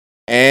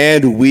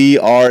And we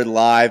are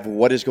live.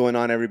 What is going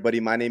on, everybody?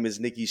 My name is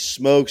Nikki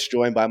Smokes,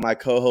 joined by my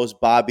co-host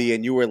Bobby,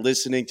 and you are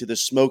listening to the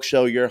Smoke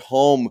Show, your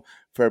home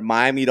for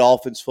Miami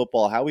Dolphins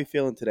football. How are we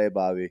feeling today,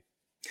 Bobby?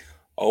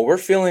 Oh, we're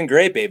feeling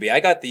great, baby. I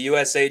got the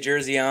USA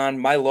jersey on.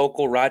 My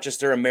local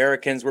Rochester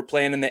Americans, we're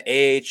playing in the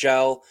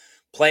AHL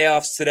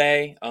playoffs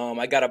today.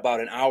 I got about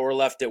an hour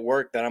left at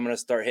work. Then I'm going to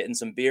start hitting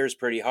some beers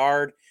pretty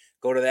hard.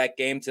 Go to that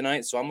game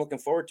tonight. So I'm looking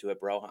forward to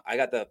it, bro. I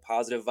got the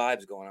positive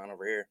vibes going on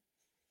over here.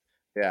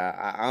 Yeah,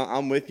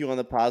 I'm with you on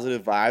the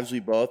positive vibes. We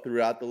both threw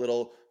out the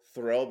little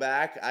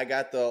throwback. I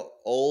got the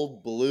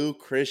old blue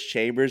Chris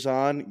Chambers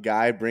on.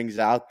 Guy brings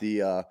out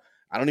I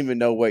don't even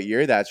know what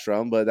year that's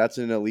from, but that's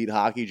an elite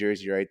hockey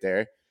jersey right there.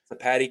 It's a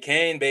Patty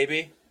Kane,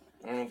 baby.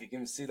 I don't know if you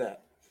can see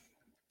that.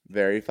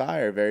 Very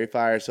fire, very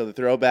fire. So the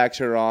throwbacks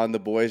are on. The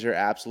boys are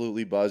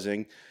absolutely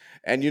buzzing.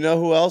 And you know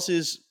who else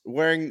is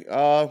wearing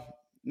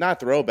not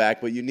throwback,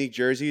 but unique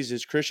jerseys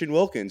is Christian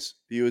Wilkins.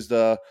 He was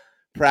the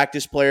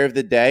practice player of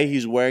the day.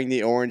 He's wearing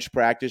the orange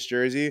practice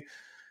jersey.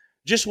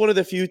 Just one of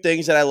the few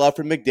things that I love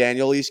from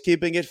McDaniel. He's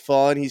keeping it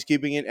fun, he's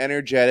keeping it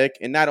energetic,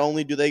 and not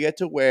only do they get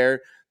to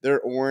wear their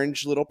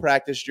orange little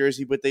practice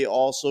jersey, but they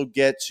also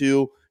get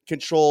to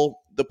control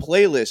the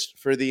playlist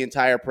for the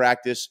entire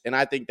practice, and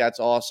I think that's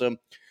awesome.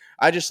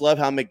 I just love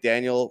how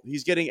McDaniel,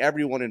 he's getting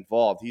everyone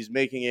involved. He's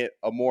making it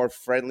a more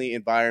friendly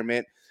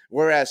environment.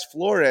 Whereas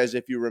Flores,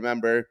 if you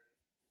remember,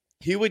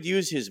 he would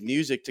use his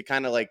music to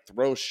kind of like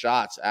throw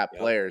shots at Yep.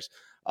 players.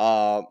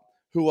 Uh,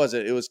 who was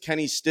it? It was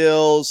Kenny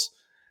Stills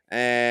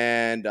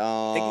and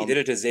I think he did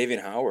it to Xavier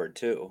Howard,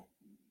 too.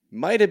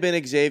 might have been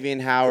Xavier Could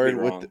be Howard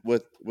with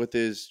wrong. with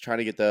his trying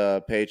to get the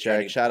Trying to paycheck.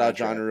 get the Shout out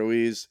John contract.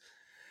 Ruiz.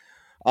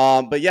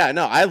 But yeah,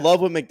 no, I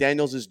love what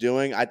McDaniels is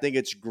doing. I think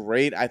it's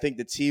great. I think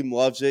the team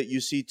loves it. You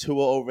see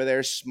Tua over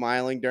there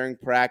smiling during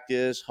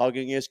practice,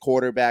 hugging his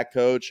quarterback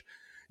coach.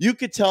 You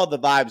could tell the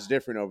vibe's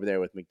different over there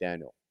with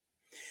McDaniel.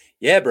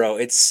 Yeah, bro,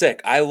 it's sick.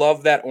 I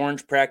love that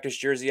orange practice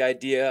jersey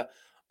idea.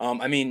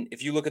 I mean,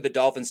 if you look at the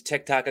Dolphins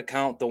TikTok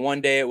account, the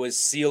one day it was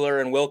Sealer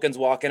and Wilkins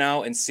walking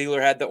out, and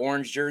Sealer had the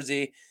orange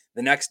jersey.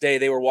 The next day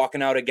they were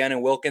walking out again,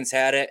 and Wilkins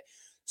had it.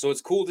 So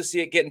it's cool to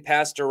see it getting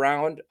passed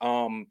around.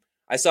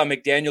 I saw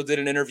McDaniel did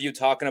an interview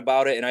talking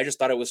about it, and I just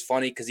thought it was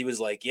funny because he was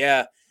like,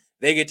 "Yeah,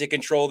 they get to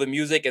control the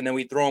music, and then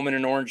we throw them in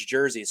an orange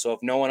jersey. So if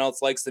no one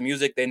else likes the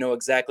music, they know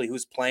exactly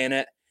who's playing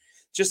it."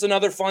 Just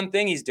another fun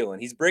thing he's doing.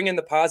 He's bringing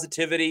the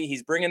positivity,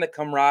 he's bringing the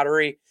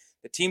camaraderie.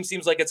 The team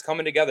seems like it's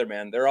coming together,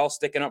 man. They're all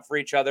sticking up for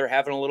each other,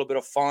 having a little bit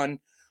of fun.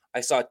 I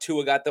saw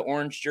Tua got the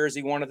orange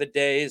jersey one of the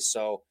days,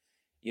 so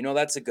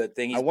that's a good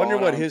thing. I He's wonder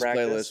balling what out in his playlist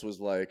practice. was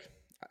like.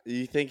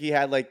 You think he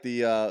had like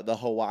the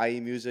Hawaii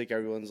music?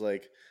 Everyone's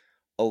like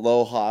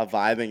aloha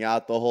vibing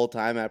out the whole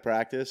time at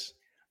practice.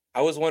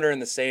 I was wondering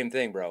the same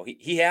thing, bro.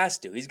 He has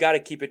to. He's got to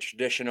keep it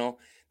traditional.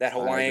 That I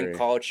Hawaiian agree.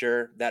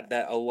 culture, that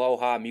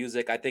aloha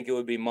music. I think it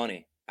would be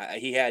money.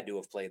 He had to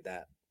have played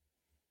that.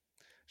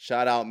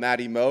 Shout out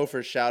Matty Moe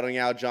for shouting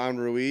out John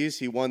Ruiz.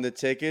 He won the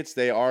tickets.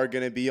 They are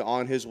going to be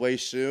on his way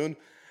soon.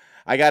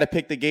 I got to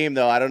pick the game,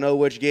 though. I don't know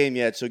which game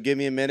yet, so give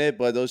me a minute,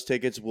 but those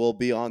tickets will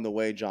be on the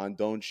way, John.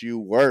 Don't you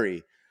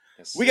worry.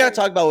 Yes, We got to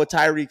sir. talk about what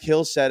Tyreek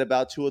Hill said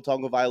about Tua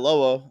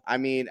Tagovailoa. I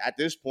mean, at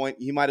this point,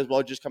 he might as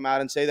well just come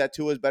out and say that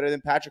Tua is better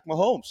than Patrick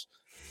Mahomes.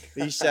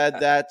 He said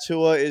that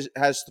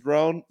has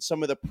thrown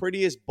some of the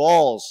prettiest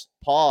balls,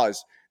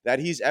 pause, that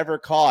he's ever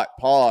caught,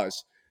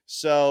 pause.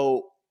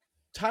 So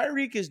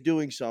Tyreek is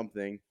doing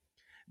something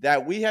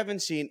that we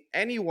haven't seen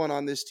anyone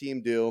on this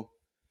team do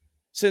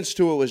since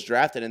Tua was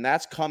drafted, and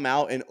that's come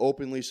out and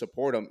openly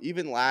support him.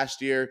 Even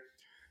last year,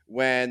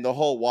 when the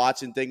whole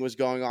Watson thing was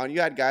going on, you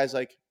had guys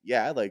like,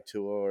 yeah, I like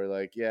Tua, or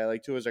like, yeah,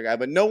 like Tua's our guy,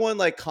 but no one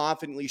like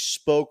confidently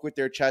spoke with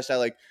their chest out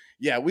like,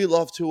 yeah, we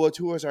love Tua,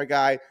 Tua's our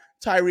guy.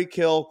 Tyreek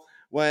Hill,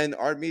 when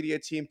our media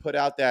team put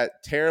out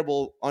that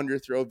terrible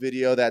underthrow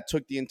video that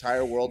took the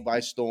entire world by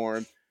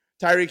storm,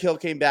 Tyreek Hill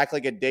came back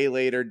like a day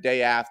later,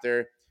 day after,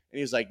 and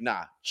he was like,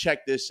 nah,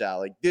 check this out.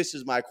 Like, this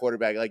is my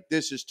quarterback. Like,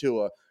 this is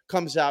Tua.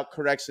 Comes out,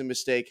 corrects the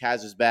mistake,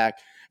 has his back.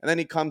 And then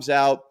he comes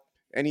out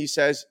and he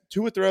says,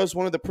 Tua throws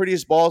one of the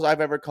prettiest balls I've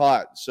ever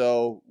caught.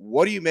 So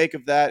what do you make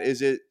of that?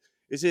 Is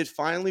it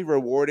finally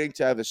rewarding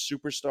to have a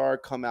superstar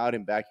come out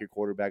and back your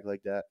quarterback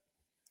like that?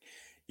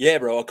 Yeah,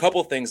 bro, a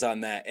couple things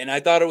on that. And I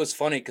thought it was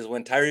funny because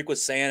when Tyreek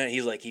was saying it,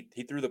 he's like,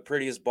 he threw the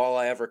prettiest ball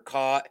I ever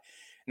caught.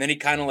 And then he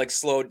kind of like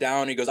slowed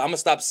down. He goes, I'm going to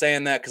stop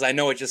saying that because I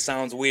know it just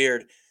sounds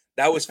weird.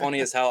 That was funny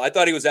as hell. I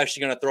thought he was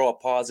actually going to throw a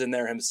pause in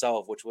there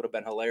himself, which would have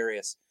been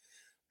hilarious.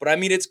 But I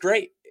mean, it's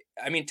great.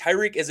 I mean,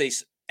 Tyreek is a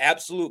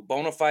absolute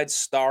bona fide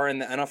star in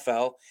the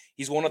NFL.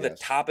 He's one of the Yes.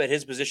 top at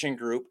his position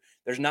group.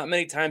 There's not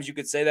many times you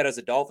could say that as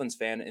a Dolphins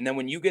fan. And then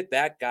when you get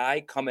that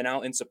guy coming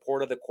out in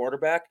support of the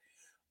quarterback,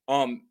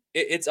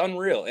 it's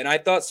unreal. And I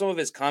thought some of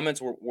his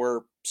comments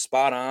were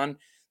spot on.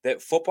 That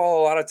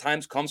football a lot of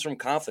times comes from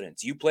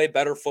confidence. You play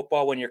better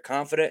football when you're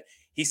confident.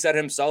 He said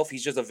himself,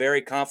 he's just a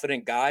very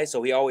confident guy,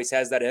 so he always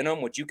has that in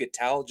him, which you could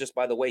tell just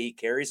by the way he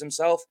carries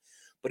himself.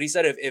 But he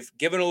said if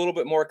given a little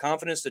bit more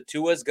confidence to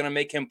Tua is going to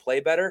make him play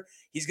better,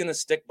 he's going to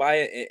stick by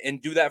it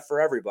and do that for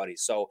everybody.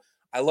 So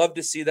I love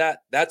to see that.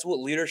 That's what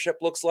leadership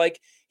looks like.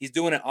 He's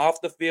doing it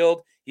off the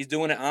field. He's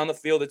doing it on the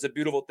field. It's a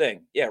beautiful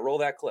thing. Yeah, roll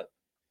that clip.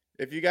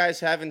 If you guys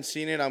haven't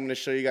seen it, I'm going to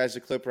show you guys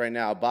a clip right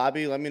now.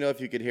 Bobby, let me know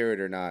if you could hear it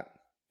or not.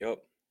 Yep.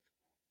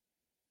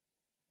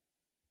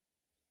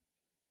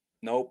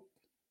 Nope.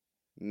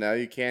 No,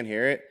 you can't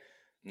hear it?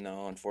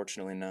 No,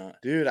 unfortunately not.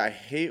 Dude, I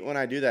hate when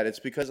I do that. It's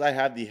because I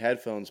have the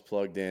headphones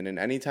plugged in, and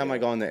anytime I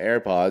Yep. go on the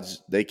AirPods,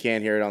 they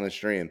can't hear it on the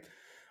stream.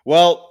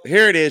 Well,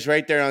 here it is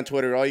right there on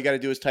Twitter. All you got to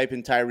do is type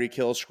in Tyreek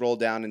Hill, scroll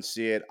down, and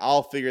see it.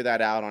 I'll figure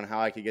that out on how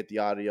I can get the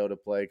audio to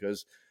play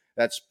because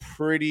that's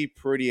pretty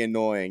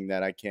annoying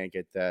that I can't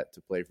get that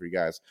to play for you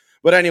guys.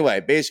 But anyway,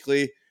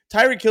 basically,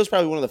 Tyreek Hill's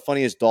probably one of the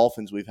funniest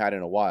Dolphins we've had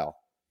in a while.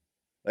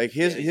 Like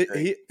Yeah, he's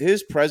great.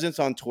 his presence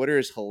on Twitter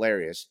is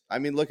hilarious. I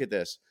mean, look at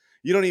this.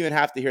 You don't even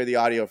have to hear the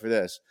audio for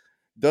this.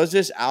 Does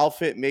this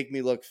outfit make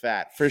me look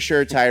fat? For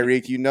sure,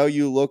 Tyreek. You know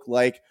you look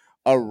like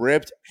a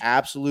ripped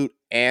absolute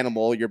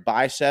animal. Your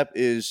bicep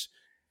is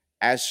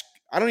as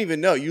I don't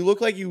even know. You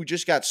look like you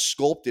just got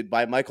sculpted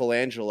by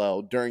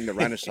Michelangelo during the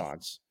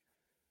Renaissance.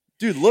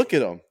 Dude, look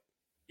at him.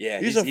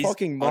 Yeah, He's a he's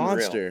fucking unreal.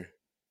 monster.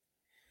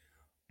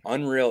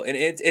 Unreal. And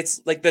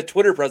it's like the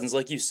Twitter presence,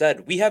 like you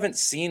said, we haven't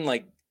seen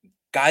like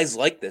guys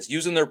like this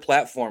using their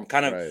platform,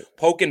 kind of Right.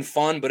 poking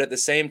fun, but at the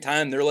same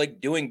time, they're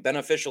like doing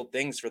beneficial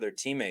things for their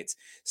teammates,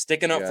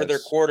 sticking up for their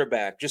Yes.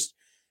 quarterback, just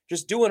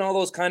doing all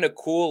those kind of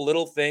cool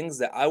little things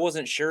that I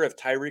wasn't sure if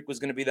Tyreek was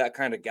going to be that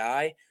kind of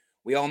guy.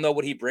 We all know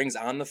what he brings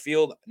on the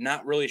field.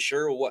 Not really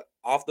sure what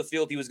off the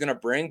field he was going to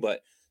bring,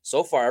 but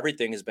so far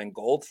everything has been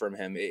gold from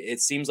him. It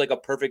seems like a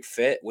perfect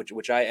fit,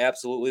 which I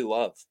absolutely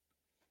love.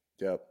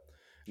 Yep.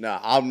 No,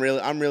 I'm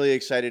really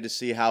excited to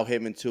see how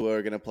him and Tua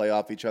are going to play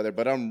off each other,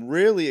 but I'm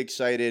really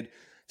excited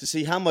to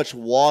see how much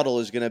Waddle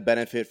is going to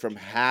benefit from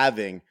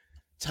having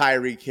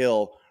Tyreek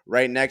Hill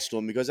right next to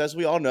him because as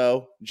we all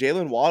know,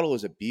 Jalen Waddle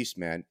is a beast,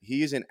 man.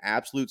 He is an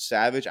absolute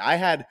savage. I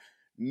had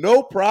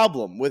no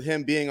problem with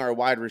him being our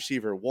wide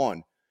receiver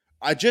one.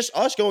 I just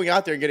us going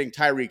out there and getting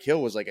Tyreek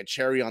Hill was like a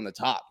cherry on the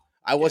top.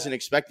 I Yeah. wasn't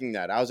expecting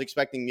that. I was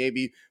expecting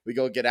maybe we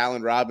go get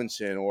Allen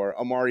Robinson or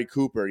Amari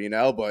Cooper,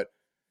 but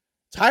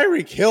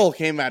Tyreek Hill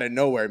came out of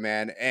nowhere,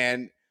 man.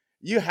 And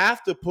you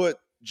have to put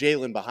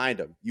Jalen behind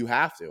him. You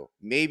have to.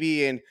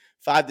 Maybe in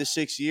 5 to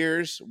 6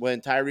 years,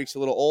 when Tyreek's a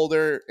little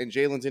older and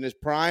Jalen's in his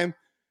prime,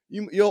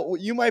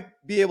 you might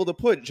be able to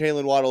put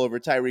Jalen Waddle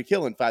over Tyreek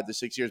Hill in 5 to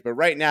 6 years. But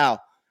right now,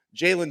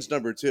 Jalen's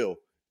number 2.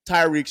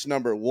 Tyreek's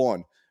number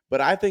 1. But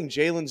I think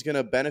Jalen's going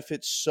to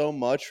benefit so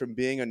much from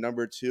being a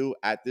number 2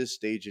 at this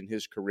stage in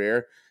his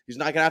career. He's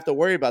not going to have to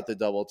worry about the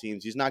double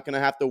teams. He's not going to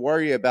have to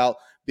worry about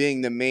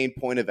being the main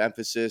point of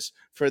emphasis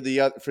for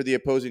the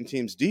opposing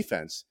team's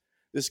defense.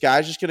 This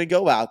guy's just going to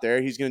go out there.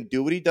 He's going to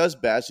do what he does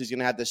best. He's going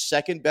to have the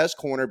second best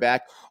cornerback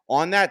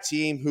on that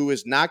team who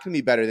is not going to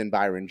be better than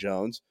Byron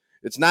Jones.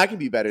 It's not going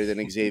to be better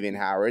than Xavier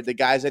Howard. The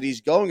guys that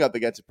he's going up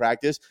against in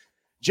practice.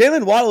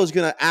 Jalen Waddle is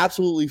going to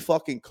absolutely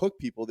fucking cook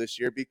people this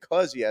year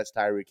because he has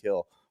Tyreek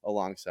Hill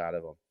alongside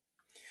of him.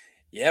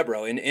 Yeah,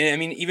 bro. And I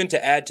mean, even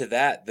to add to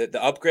that, the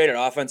upgraded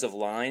offensive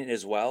line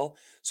as well.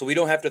 So we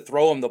don't have to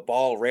throw him the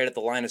ball right at the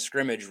line of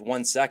scrimmage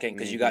 1 second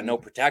because you got no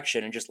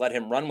protection and just let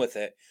him run with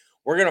it.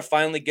 We're going to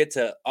finally get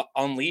to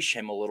unleash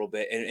him a little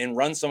bit and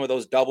run some of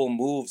those double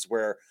moves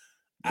where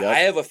I Yep.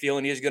 have a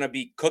feeling he's going to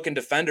be cooking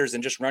defenders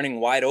and just running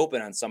wide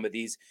open on some of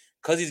these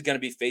because he's going to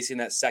be facing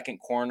that second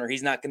corner.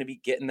 He's not going to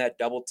be getting that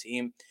double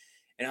team.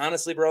 And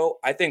honestly, bro,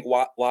 I think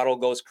Waddle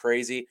goes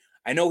crazy.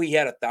 I know he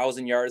had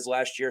 1,000 yards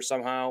last year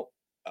somehow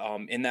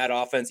in that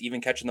offense, even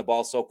catching the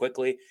ball so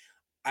quickly.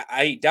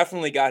 I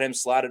definitely got him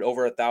slotted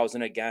over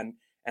 1,000 again.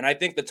 And I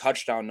think the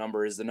touchdown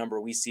number is the number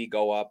we see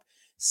go up.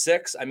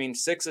 6, I mean,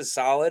 6 is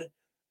solid.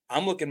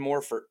 I'm looking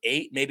more for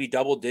 8, maybe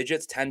double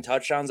digits, 10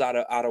 touchdowns out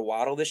of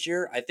Waddle this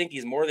year. I think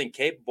he's more than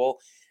capable.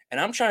 And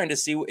I'm trying to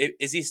see,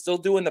 is he still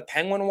doing the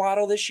Penguin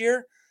Waddle this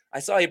year? I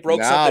saw he broke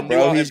Nah, something new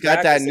bro, out in he's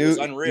got that practice. It was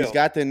new he's unreal.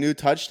 got the new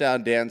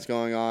touchdown dance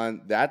going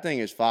on. That thing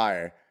is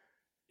fire.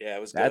 Yeah, it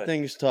was That good.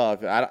 thing's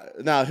tough.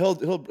 Now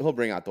he'll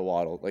bring out the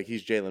Waddle. Like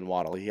he's Jalen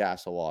Waddle. He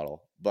has to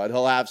Waddle, but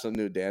he'll have some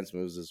new dance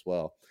moves as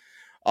well.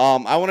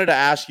 I wanted to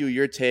ask you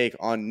your take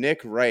on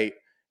Nick Wright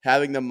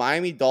having the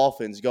Miami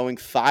Dolphins going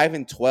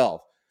 5-12.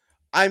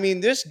 I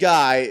mean, this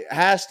guy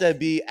has to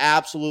be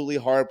absolutely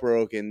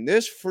heartbroken.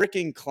 This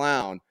freaking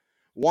clown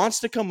wants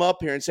to come up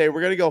here and say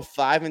we're gonna go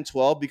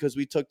 5-12 because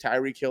we took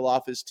Tyreek Hill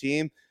off his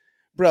team.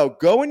 Bro,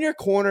 go in your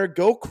corner,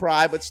 go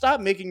cry, but stop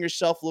making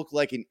yourself look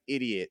like an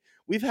idiot.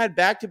 We've had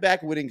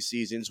back-to-back winning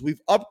seasons.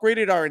 We've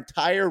upgraded our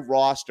entire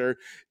roster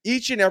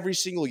each and every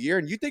single year,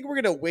 and you think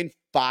we're going to win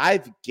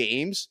 5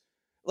 games?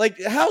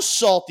 Like, how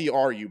salty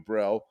are you,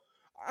 bro?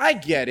 I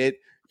get it.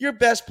 Your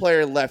best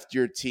player left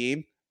your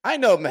team. I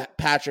know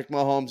Patrick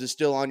Mahomes is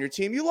still on your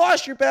team. You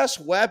lost your best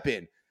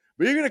weapon.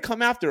 But you're going to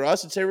come after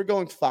us and say we're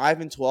going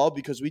 5-12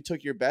 because we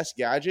took your best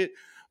gadget?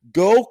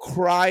 Go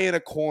cry in a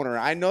corner.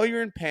 I know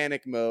you're in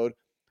panic mode.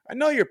 I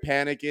know you're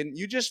panicking.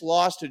 You just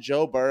lost to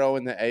Joe Burrow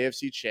in the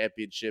AFC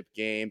Championship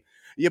game.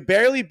 You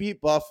barely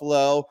beat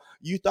Buffalo.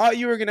 You thought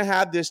you were going to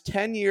have this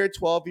 10-year,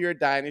 12-year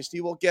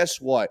dynasty. Well, guess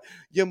what?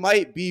 You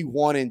might be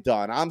one and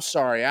done. I'm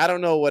sorry. I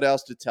don't know what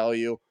else to tell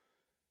you.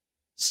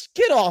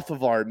 Get off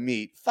of our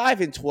meat.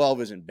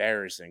 5-12 is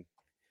embarrassing.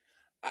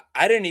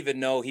 I didn't even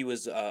know he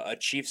was a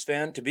Chiefs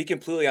fan. To be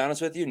completely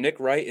honest with you, Nick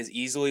Wright is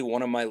easily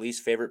one of my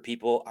least favorite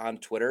people on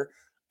Twitter.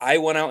 I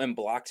went out and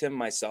blocked him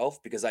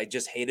myself because I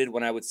just hated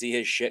when I would see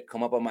his shit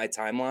come up on my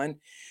timeline.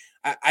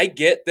 I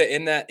get that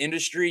in that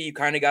industry, you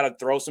kind of got to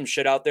throw some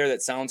shit out there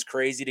that sounds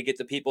crazy to get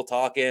the people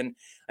talking.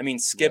 I mean,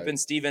 Skip Right. and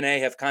Stephen A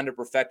have kind of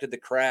perfected the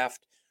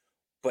craft,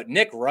 but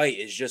Nick Wright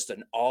is just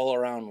an all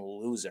around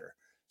loser.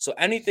 So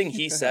anything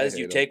he I says,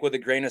 you hate him. take with a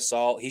grain of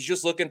salt. He's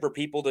just looking for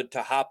people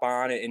to hop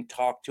on it and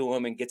talk to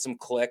him and get some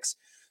clicks.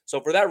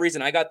 So for that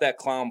reason, I got that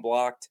clown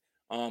blocked.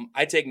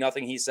 I take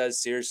nothing he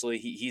says seriously.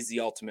 He's the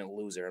ultimate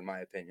loser, in my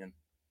opinion.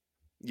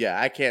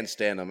 Yeah, I can't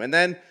stand him. And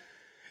then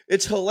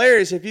it's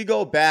hilarious if you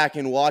go back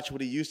and watch what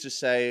he used to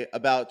say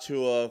about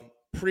Tua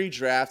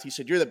pre-draft. He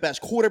said, "You're the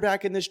best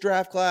quarterback in this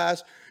draft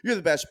class. You're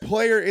the best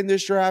player in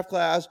this draft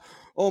class.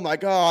 Oh my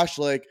gosh,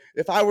 like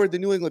if I were the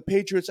New England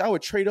Patriots, I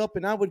would trade up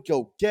and I would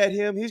go get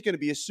him. He's going to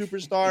be a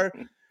superstar."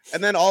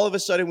 And then all of a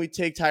sudden we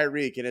take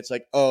Tyreek and it's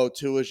like, "Oh,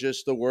 Tua's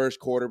just the worst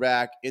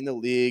quarterback in the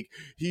league.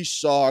 He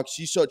sucks.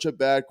 He's such a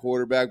bad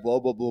quarterback, blah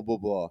blah blah blah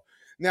blah."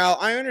 Now,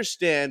 I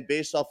understand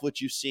based off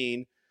what you've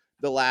seen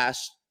the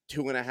last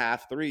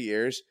 2.5, 3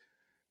 years,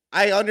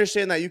 I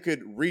understand that you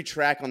could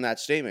retract on that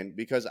statement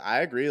because I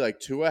agree. Like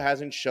Tua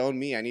hasn't shown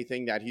me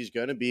anything that he's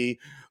going to be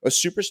a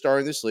superstar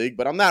in this league,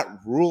 but I'm not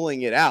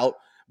ruling it out.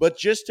 But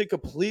just to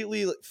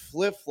completely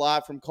flip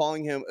flop from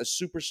calling him a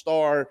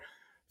superstar,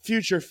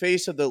 future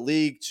face of the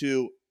league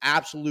to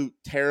absolute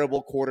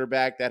terrible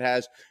quarterback that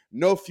has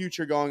no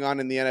future going on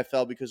in the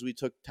NFL because we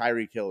took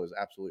Tyreek Hill is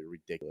absolutely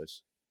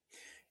ridiculous.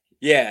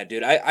 Yeah,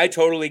 dude, I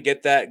totally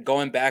get that.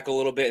 Going back a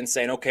little bit and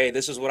saying, okay,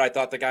 this is what I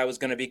thought the guy was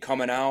going to be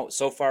coming out.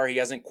 So far, he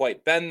hasn't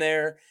quite been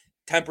there,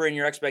 tempering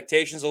your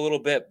expectations a little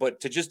bit.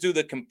 But to just do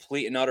the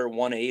complete and utter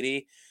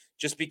 180,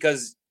 just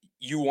because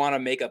you want to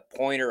make a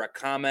point or a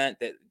comment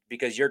that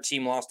because your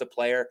team lost a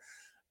player,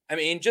 I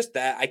mean, just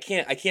that I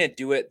can't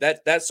do it.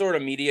 That sort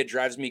of media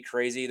drives me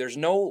crazy. There's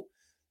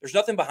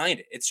nothing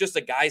behind it. It's just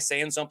a guy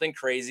saying something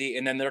crazy,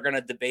 and then they're going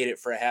to debate it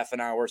for a half an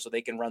hour so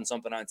they can run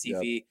something on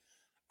Yep. TV.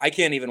 I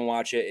can't even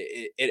watch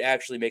it. It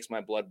actually makes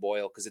my blood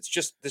boil because it's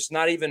just there's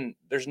not even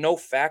there's no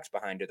facts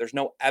behind it. There's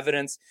no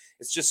evidence.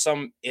 It's just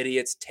some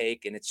idiot's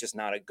take, and it's just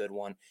not a good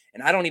one.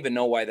 And I don't even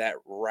know why that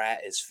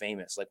rat is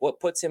famous. Like, what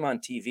puts him on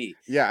TV?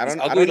 Yeah, He's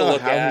I ugly don't to know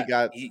look how he at.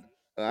 got. He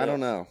I don't ugh,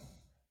 know.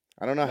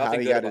 I don't know how nothing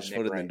he good got his about Nick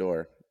foot in the Wright.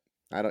 door.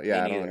 I don't. Me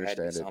Yeah, I don't neither. Had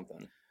to be understand it.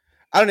 something.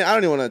 I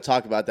don't even want to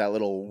talk about that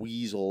little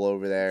weasel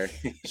over there.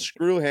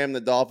 Screw him.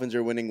 The Dolphins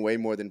are winning way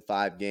more than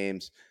 5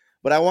 games.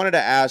 But I wanted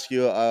to ask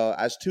you,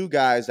 as two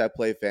guys that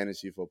play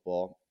fantasy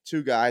football,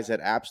 two guys that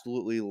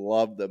absolutely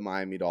love the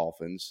Miami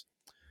Dolphins,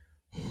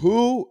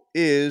 who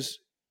is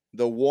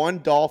the one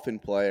Dolphin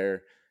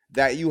player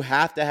that you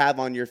have to have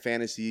on your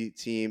fantasy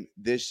team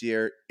this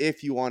year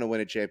if you want to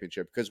win a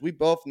championship? Because we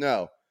both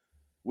know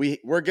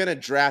we're going to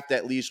draft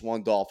at least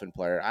one Dolphin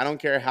player. I don't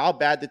care how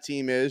bad the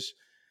team is.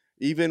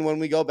 Even when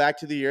we go back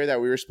to the year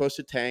that we were supposed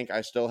to tank,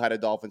 I still had a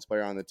Dolphins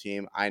player on the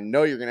team. I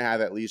know you're going to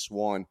have at least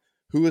one.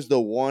 Who is the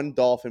one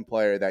Dolphin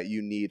player that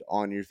you need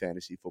on your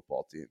fantasy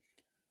football team?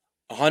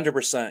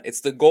 100%.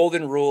 It's the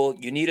golden rule.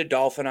 You need a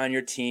Dolphin on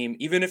your team.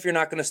 Even if you're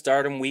not going to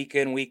start him week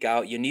in, week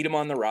out, you need him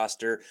on the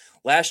roster.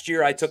 Last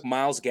year, I took Yes.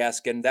 Miles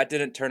Gaskin. That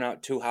didn't turn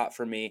out too hot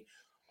for me.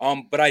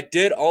 But I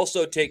did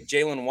also take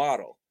Jalen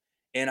Waddle.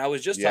 And I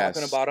was just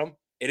talking Yes. about him.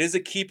 It is a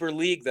keeper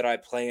league that I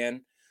play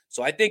in.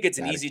 So I think it's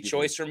an Got to easy keep him.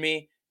 choice for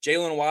me.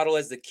 Jalen Waddle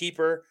as the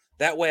keeper.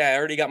 That way, I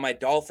already got my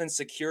Dolphins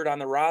secured on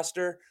the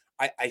roster.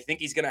 I think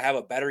he's going to have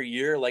a better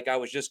year, like I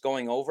was just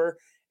going over.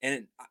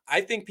 And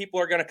I think people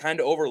are going to kind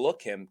of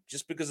overlook him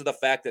just because of the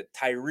fact that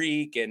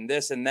Tyreek and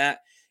this and that.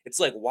 It's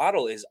like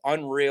Waddle is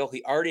unreal.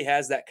 He already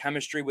has that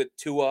chemistry with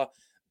Tua,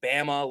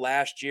 Bama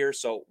last year.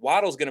 So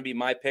Waddle's going to be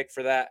my pick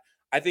for that.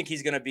 I think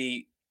he's going to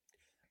be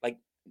like,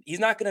 he's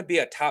not going to be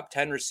a top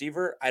 10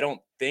 receiver. I don't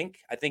think.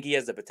 I think he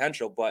has the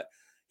potential, but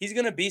he's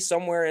going to be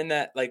somewhere in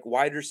that like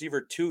wide receiver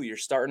two. You're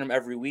starting him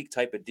every week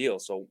type of deal.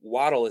 So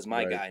Waddle is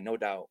my Right. guy, no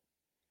doubt.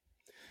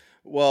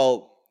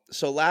 Well,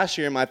 so last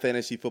year in my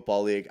fantasy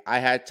football league, I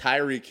had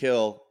Tyreek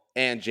Hill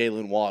and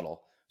Jalen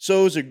Waddle.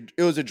 So it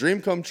was a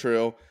dream come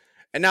true.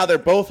 And now they're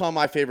both on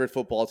my favorite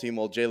football team.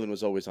 Well, Jalen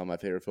was always on my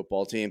favorite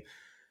football team.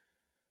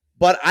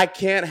 But I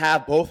can't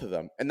have both of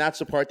them. And that's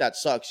the part that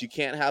sucks. You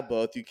can't have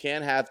both. You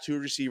can't have two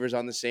receivers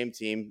on the same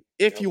team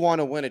if Yep. you want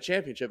to win a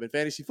championship in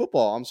fantasy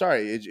football. I'm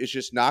sorry. It's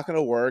just not going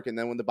to work. And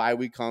then when the bye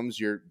week comes,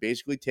 you're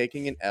basically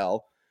taking an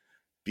L.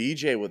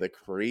 BJ with a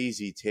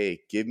crazy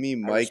take. Give me I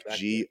Mike respect it.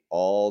 G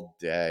all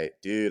day.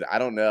 Dude, I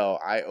don't know.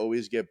 I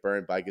always get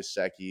burned by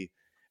Gasecki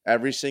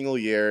every single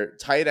year.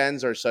 Tight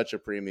ends are such a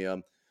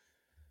premium.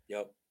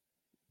 Yep.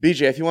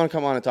 BJ, if you want to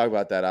come on and talk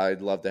about that,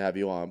 I'd love to have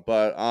you on.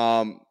 But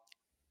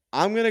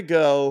I'm going to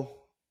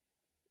go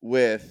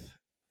with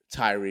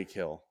Tyreek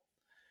Hill.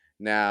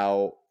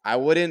 Now, I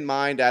wouldn't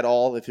mind at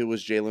all if it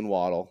was Jalen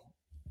Waddle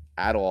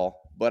at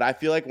all. But I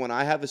feel like when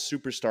I have a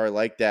superstar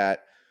like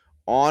that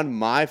on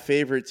my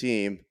favorite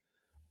team,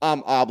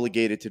 I'm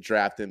obligated to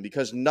draft him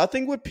because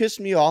nothing would piss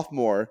me off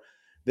more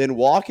than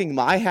walking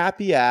my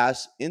happy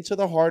ass into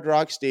the Hard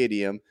Rock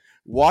Stadium,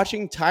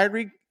 watching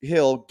Tyreek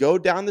Hill go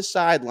down the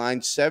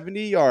sideline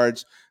 70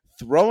 yards,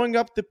 throwing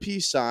up the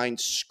peace sign,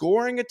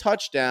 scoring a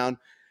touchdown,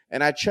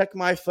 and I check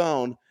my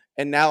phone,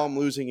 and now I'm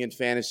losing in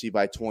fantasy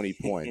by 20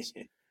 points.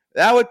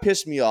 That would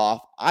piss me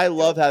off. I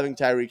love Yep. having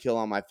Tyreek Hill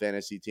on my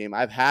fantasy team.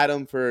 I've had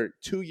him for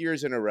 2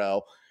 years in a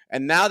row.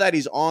 And now that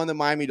he's on the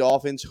Miami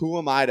Dolphins, who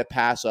am I to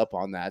pass up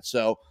on that?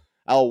 So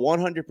I'll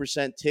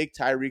 100% take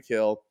Tyreek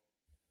Hill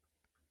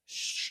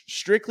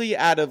strictly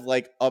out of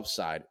like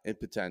upside and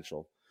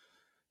potential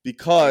Can't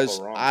go because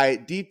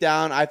wrong. deep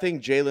down, I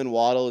think Jalen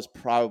Waddle is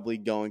probably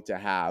going to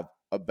have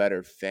a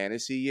better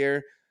fantasy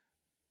year,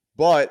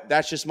 but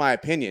that's just my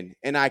opinion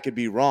and I could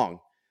be wrong.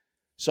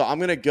 So I'm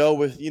gonna go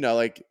with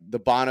like the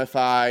bona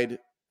fide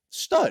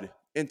stud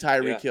in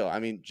Tyreek Yeah. Hill. I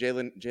mean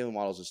Jalen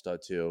Waddle's a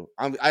stud too.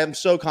 I'm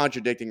so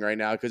contradicting right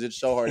now because it's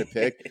so hard to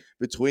pick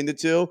between the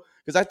two.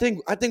 Because I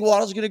think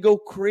Waddle's gonna go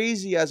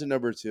crazy as a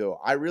number two.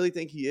 I really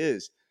think he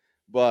is.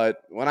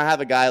 But when I have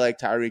a guy like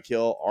Tyreek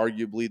Hill,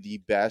 arguably the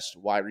best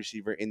wide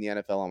receiver in the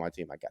NFL on my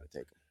team, I gotta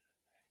take him.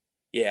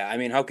 Yeah, I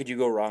mean, how could you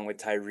go wrong with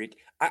Tyreek?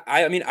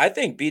 I mean, I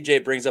think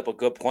BJ brings up a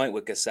good point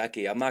with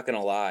Gasecki. I'm not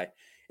gonna lie,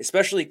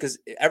 especially because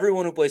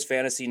everyone who plays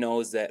fantasy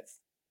knows that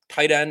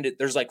tight end.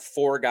 There's like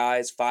 4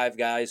 guys, 5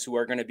 guys who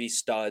are going to be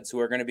studs, who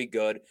are going to be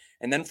good,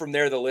 and then from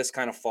there the list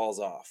kind of falls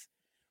off.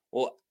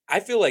 Well, I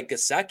feel like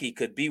Gasecki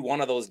could be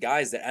one of those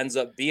guys that ends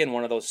up being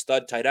one of those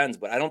stud tight ends,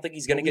 but I don't think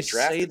he's going But to we get say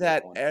drafted like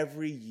that one.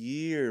 every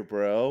year,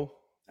 bro.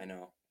 I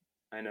know,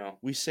 I know.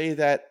 We say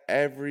that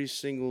every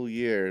single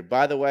year.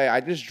 By the way, I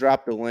just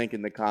dropped a link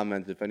in the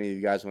comments if any of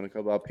you guys want to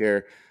come up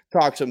here,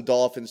 talk some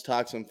Dolphins,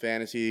 talk some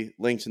fantasy.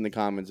 Links in the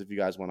comments if you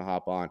guys want to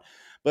hop on.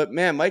 But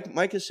man, Mike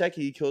Gesicki,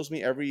 he kills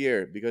me every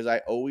year because I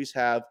always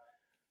have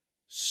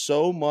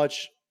so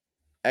much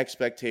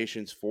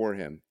expectations for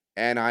him.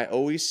 And I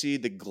always see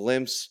the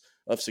glimpse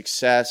of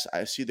success.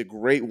 I see the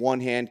great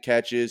one-hand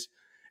catches.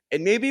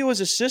 And maybe it was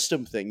a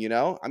system thing.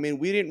 I mean,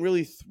 we didn't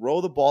really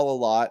throw the ball a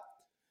lot.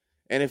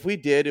 And if we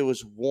did, it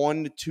was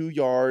 1 to 2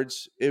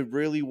 yards. It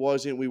really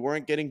wasn't. We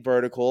weren't getting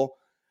vertical.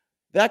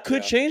 That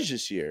could Yeah, change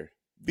this year.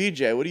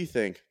 BJ, what do you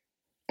think?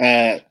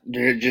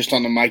 They're just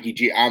on the Mikey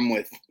G. I'm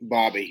with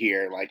Bobby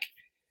here. Like,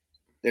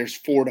 there's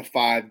 4 to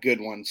 5 good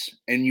ones,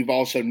 and you've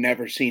also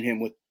never seen him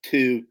with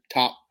 2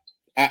 top,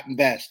 at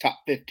best, top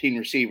 15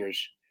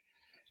 receivers.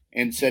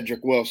 And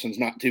Cedric Wilson's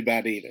not too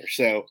bad either.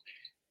 So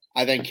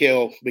I think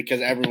because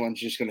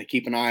everyone's just going to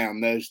keep an eye on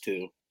those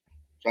 2.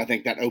 So I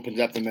think that opens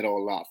up the middle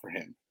a lot for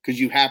him because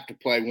you have to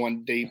play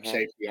one deep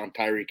safety on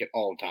Tyreek at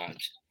all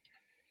times,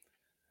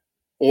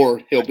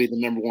 or he'll be the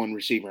number 1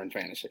 receiver in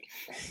fantasy.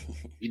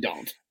 You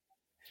don't.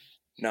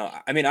 no,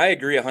 I mean, I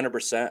agree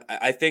 100%.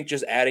 I think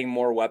just adding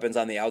more weapons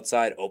on the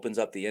outside opens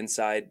up the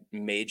inside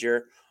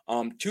major.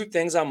 2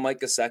 things on Mike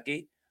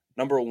Gesicki.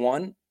 Number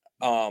 1,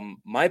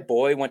 my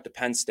boy went to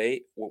Penn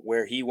State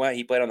where he went.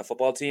 He played on the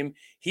football team.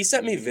 He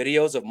sent me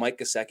videos of Mike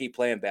Gesicki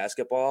playing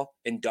basketball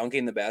and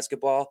dunking the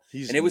basketball.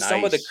 He's And it was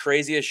some of the nice.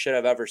 craziest shit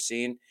I've ever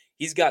seen.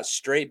 He's got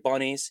straight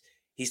bunnies.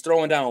 He's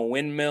throwing down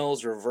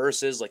windmills,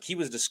 reverses. Like, he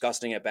was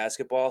disgusting at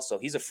basketball. So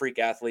he's a freak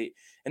athlete.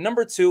 And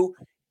number 2,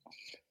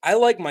 I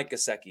like Mike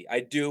Gesicki.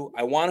 I do.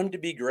 I want him to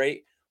be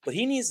great, but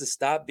he needs to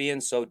stop being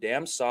so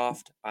damn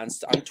soft on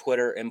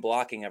Twitter and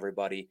blocking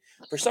everybody.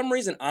 For some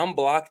reason, I'm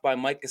blocked by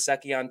Mike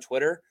Gesicki on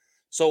Twitter.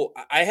 So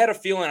I had a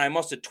feeling I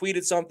must have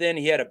tweeted something.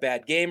 He had a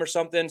bad game or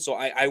something. So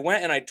I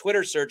went and I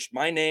Twitter searched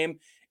my name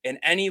and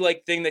any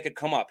like thing that could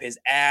come up. His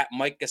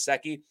Mike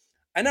Gesicki.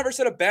 I never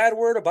said a bad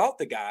word about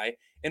the guy.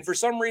 And for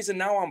some reason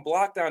now I'm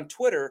blocked on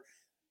Twitter.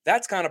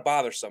 That's kind of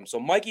bothersome. So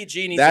Mikey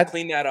G needs to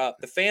clean that up.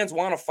 The fans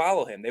want to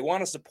follow him. They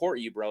want to support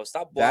you, bro.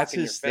 Stop That's blocking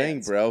your his thing,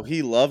 fans. bro.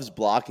 He loves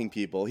blocking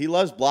people. He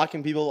loves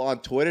blocking people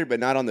on Twitter, but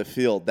not on the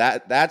field.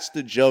 That's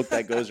the joke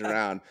that goes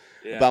around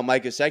Yeah. about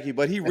Mike Gesicki.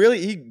 But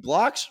he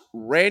blocks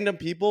random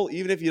people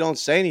even if you don't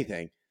say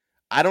anything.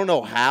 I don't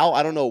know how.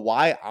 I don't know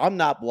why. I'm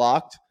not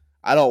blocked.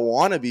 I don't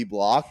want to be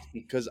blocked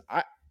because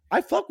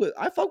I fuck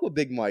with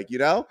Big Mike.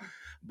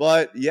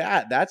 But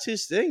yeah, that's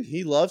his thing.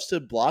 He loves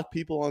to block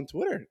people on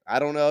Twitter. I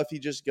don't know if he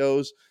just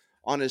goes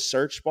on his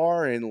search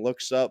bar and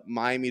looks up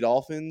Miami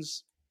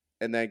Dolphins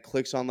and then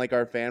clicks on like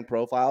our fan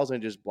profiles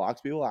and just blocks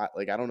people. I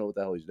don't know what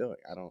the hell he's doing.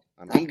 I don't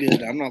I'm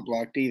good. I'm not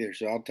blocked either,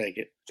 so I'll take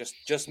it.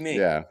 Just me.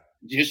 Yeah.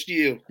 Just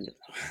you.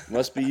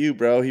 Must be you,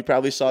 bro. He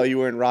probably saw you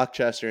were in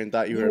Rochester and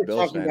thought you We were a were Bills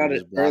talking fan about and it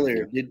just blocked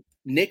earlier. you. Did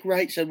Nick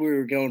Wright said we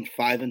were going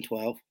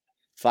 5-12?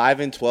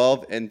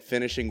 5-12 and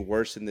finishing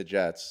worse than the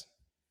Jets.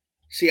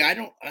 See, I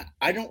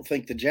don't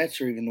think the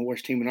Jets are even the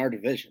worst team in our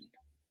division.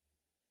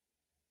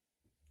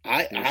 You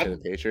say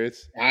the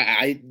Patriots?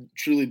 I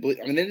truly believe.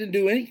 I mean, they didn't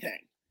do anything.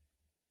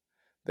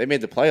 They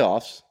made the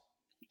playoffs.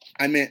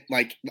 I meant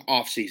like the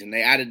offseason.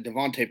 They added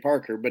Devontae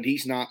Parker, but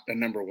he's not a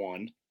number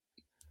 1.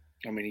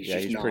 I mean, he's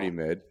He's not. pretty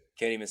mid.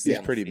 Can't even stay He's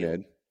on the pretty field.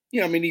 mid.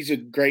 I mean, he's a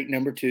great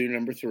number 2,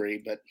 number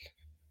 3, but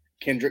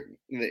Kendrick,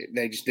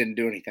 they just didn't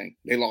do anything.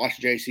 They lost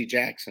J.C.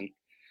 Jackson.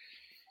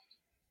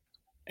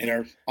 And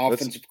our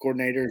offensive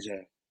coordinator is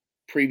a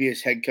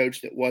previous head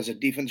coach that was a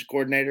defense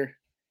coordinator.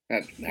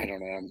 I don't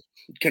know. I'm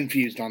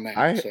confused on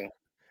that.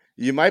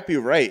 You might be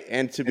right.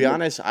 And to be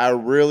honest, I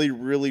really,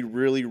 really,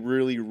 really,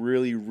 really,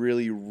 really,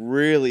 really,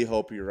 really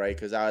hope you're right,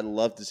 because I would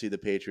love to see the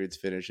Patriots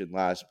finish in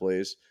last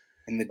place.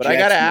 But I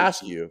got to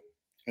ask you,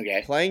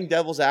 playing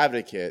devil's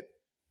advocate,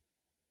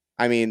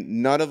 I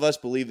mean, none of us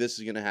believe this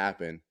is going to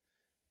happen.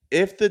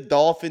 If the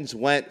Dolphins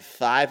went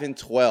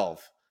 5-12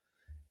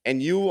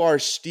 and you are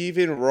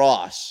Stephen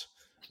Ross,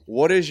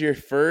 what is your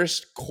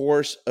first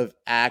course of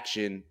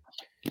action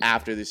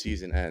after the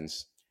season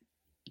ends?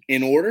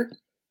 In order?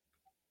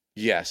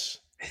 Yes.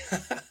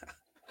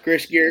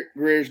 Chris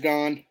Greer's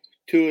gone.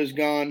 Tua's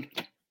gone.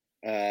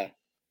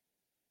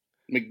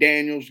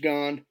 McDaniel's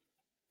gone.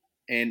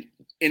 And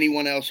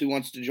anyone else who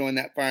wants to join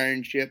that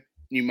firing ship,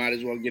 you might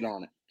as well get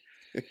on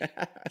it.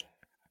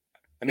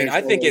 I mean,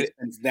 I think it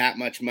spends that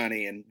much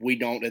money, and we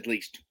don't. At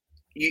least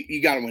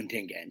you got to win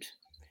 10 games.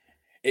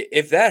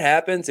 If that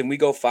happens and we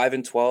go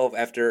 5-12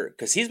 after,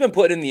 because he's been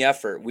putting in the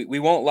effort, we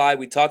won't lie.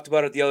 We talked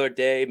about it the other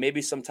day.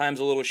 Maybe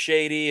sometimes a little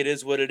shady. It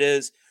is what it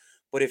is.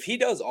 But if he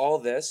does all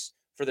this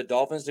for the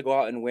Dolphins to go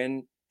out and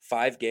win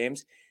 5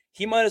 games,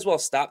 he might as well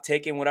stop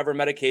taking whatever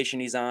medication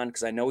he's on,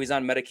 because I know he's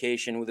on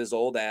medication with his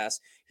old ass.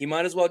 He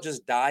might as well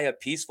just die a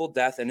peaceful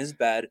death in his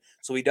bed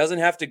so he doesn't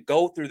have to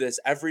go through this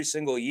every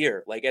single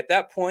year. Like, at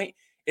that point,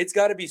 it's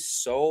got to be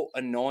so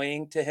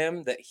annoying to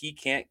him that he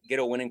can't get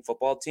a winning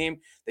football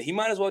team that he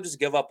might as well just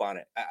give up on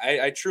it.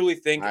 I truly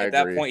think at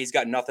that point he's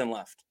got nothing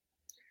left.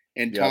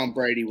 And Tom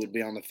Brady would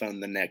be on the phone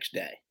the next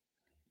day.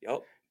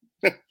 Yep.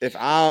 If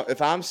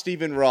I'm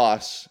Stephen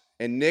Ross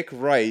and Nick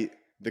Wright,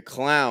 the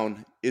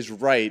clown, is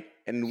right,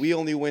 and we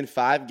only win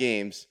 5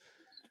 games,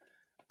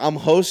 I'm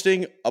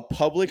hosting a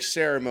public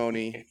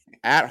ceremony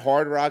at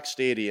Hard Rock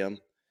Stadium,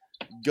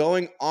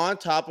 going on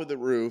top of the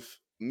roof,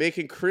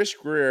 making Chris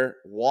Greer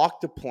walk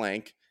the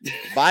plank,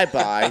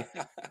 bye-bye,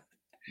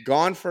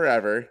 gone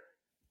forever,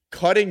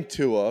 cutting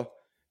Tua.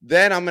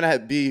 Then I'm going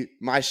to be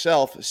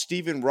myself,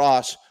 Stephen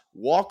Ross,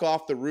 walk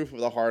off the roof of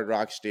the Hard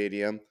Rock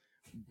Stadium,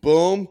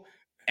 boom,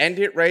 end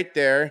it right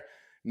there,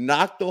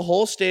 knock the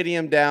whole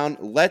stadium down,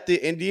 let the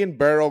Indian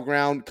Burial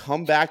Ground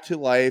come back to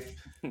life.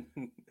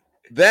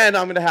 Then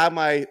I'm going to have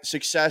my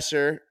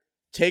successor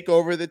take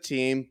over the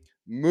team,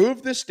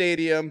 move the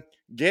stadium,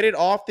 get it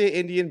off the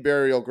Indian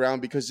Burial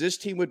Ground, because this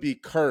team would be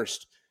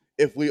cursed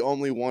if we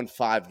only won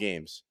 5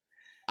 games.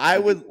 I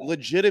would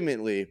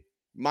legitimately,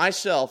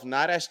 myself,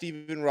 not as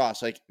Stephen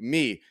Ross, like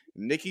me,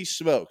 Nicky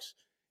Smokes,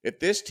 if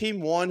this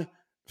team won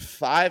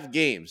 5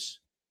 games,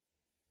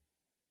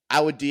 I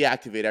would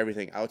deactivate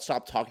everything. I would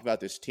stop talking about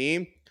this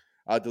team.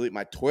 I would delete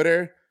my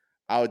Twitter.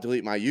 I would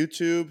delete my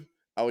YouTube.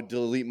 I would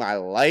delete my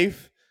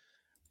life.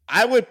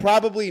 I would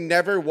probably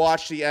never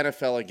watch the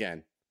NFL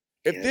again.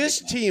 If this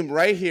team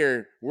right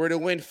here were to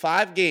win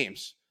 5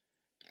 games,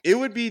 it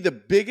would be the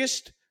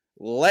biggest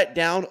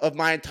letdown of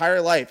my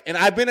entire life. And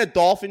I've been a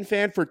Dolphin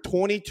fan for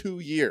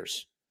 22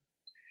 years.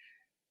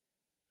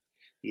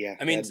 Yeah.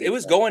 I mean, it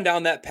was going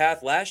down that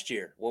path last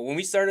year. Well, when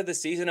we started the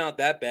season out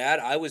that bad,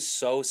 I was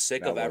so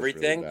sick of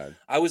everything. Really,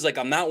 I was like,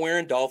 I'm not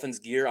wearing Dolphins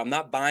gear. I'm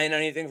not buying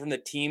anything from the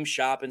team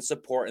shop and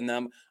supporting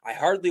them. I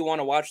hardly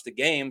want to watch the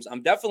games.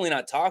 I'm definitely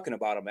not talking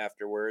about them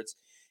afterwards.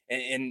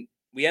 And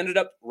we ended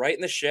up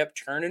righting the ship,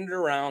 turning it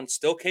around,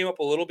 still came up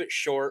a little bit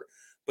short,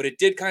 but it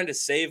did kind of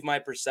save my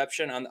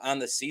perception on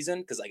the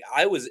season, because like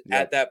I was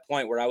at that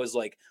point where I was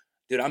like,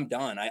 dude, I'm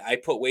done. I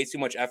put way too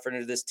much effort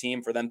into this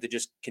team for them to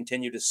just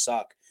continue to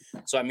suck.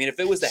 So, I mean, if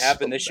it was to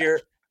happen this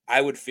year, I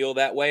would feel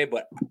that way.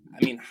 But,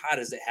 I mean, how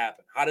does it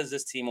happen? How does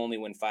this team only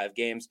win 5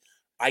 games?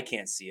 I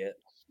can't see it.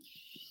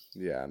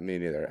 Yeah, me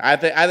neither. I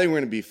think we're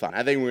going to be fine.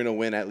 I think we're going to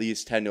win at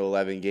least 10 to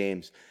 11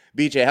 games.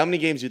 BJ, how many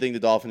games do you think the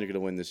Dolphins are going to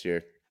win this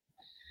year?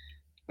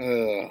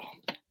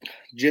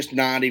 Just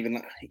not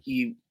even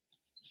you,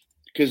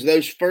 because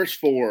those first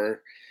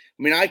 4.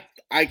 I mean,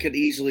 I could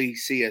easily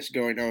see us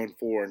going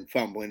 0-4 and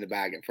fumbling the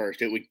bag at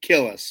first. It would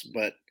kill us,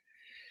 but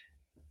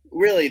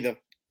really the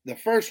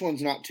first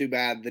one's not too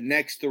bad. The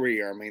next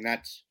 3 are, I mean,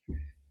 that's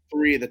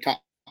 3 of the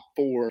top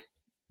 4,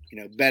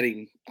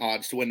 betting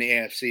odds to win the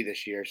AFC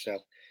this year. So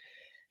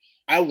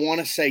I want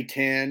to say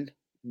 10,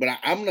 but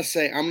I'm going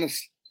to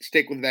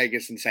stick with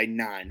Vegas and say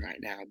 9 right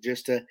now,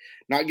 just to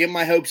not get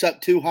my hopes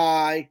up too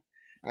high,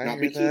 not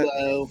be too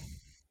low.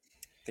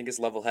 I think it's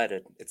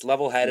level-headed. It's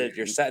level-headed.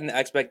 You're setting the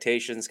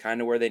expectations kind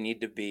of where they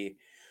need to be.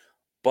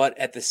 But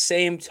at the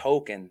same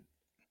token,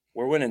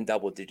 we're winning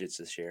double digits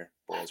this year,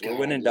 boys. We're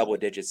winning double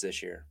digits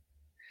this year.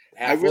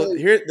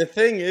 The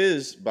thing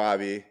is,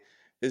 Bobby,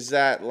 is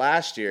that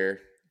last year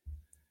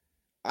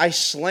I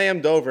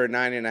slammed over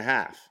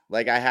 9.5.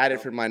 Like, I had it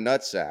for my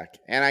nutsack,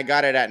 and I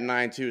got it at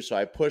 9 too. So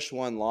I pushed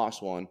 1,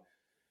 lost 1.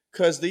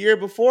 Because the year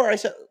before I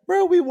said,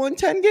 bro, we won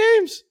 10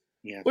 games.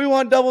 Yeah. We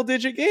won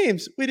double-digit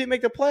games. We didn't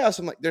make the playoffs.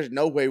 I'm like, there's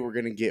no way we're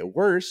going to get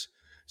worse.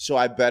 So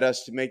I bet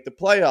us to make the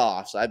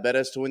playoffs. I bet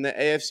us to win the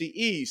AFC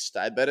East.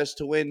 I bet us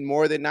to win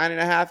more than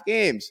 9.5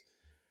 games.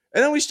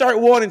 And then we start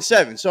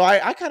 1-7. So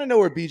I kind of know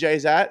where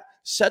BJ's at.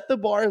 Set the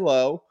bar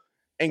low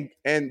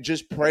and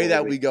just pray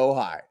that we go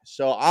high.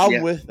 So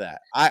I'm with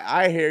that.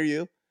 I hear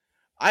you.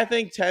 I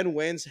think 10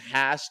 wins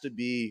has to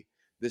be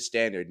the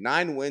standard.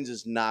 9 wins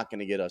is not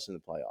going to get us in the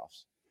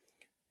playoffs.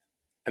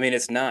 I mean,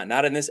 it's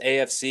not in this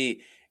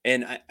AFC.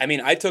 And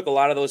I took a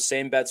lot of those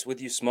same bets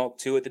with you, Smoke,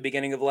 too, at the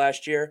beginning of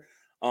last year.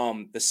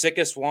 The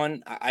sickest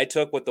one I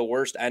took with the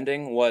worst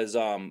ending was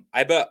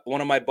I bet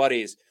one of my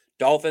buddies,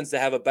 Dolphins, to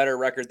have a better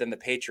record than the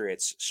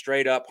Patriots.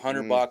 Straight up,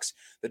 $100.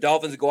 The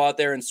Dolphins go out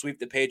there and sweep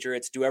the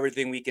Patriots, do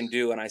everything we can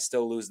do, and I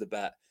still lose the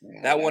bet.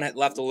 That one had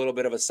left a little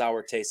bit of a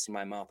sour taste in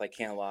my mouth. I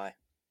can't lie.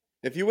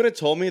 If you would have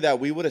told me that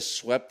we would have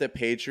swept the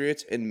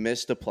Patriots and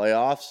missed the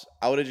playoffs,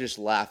 I would have just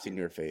laughed in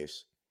your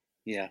face.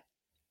 Yeah.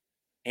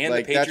 And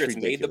the Patriots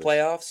made the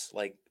playoffs.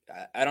 Like,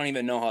 I don't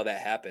even know how that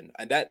happened.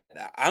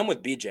 I'm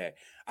with BJ.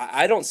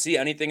 I don't see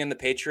anything in the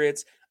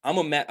Patriots. I'm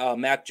a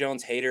Mac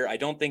Jones hater. I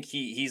don't think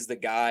he's the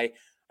guy.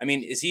 I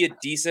mean, is he a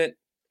decent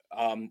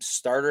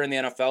starter in the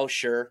NFL?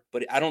 Sure.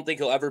 But I don't think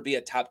he'll ever be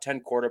a top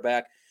 10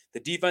 quarterback. The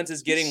defense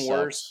is getting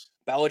worse.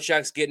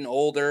 Belichick's getting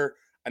older.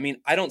 I mean,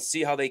 I don't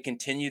see how they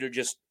continue to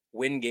just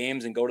win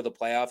games and go to the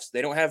playoffs.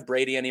 They don't have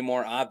Brady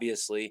anymore,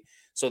 obviously.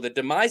 So the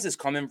demise is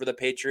coming for the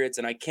Patriots,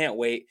 and I can't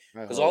wait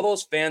because all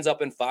those fans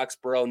up in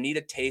Foxborough need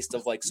a taste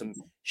of like some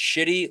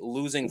shitty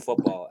losing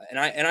football. And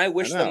I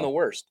wish them the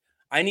worst.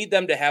 I need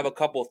them to have a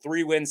couple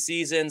 3-win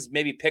seasons,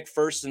 maybe pick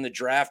first in the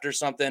draft or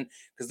something,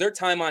 because their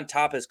time on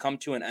top has come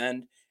to an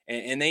end,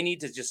 and they need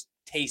to just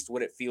taste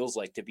what it feels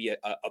like to be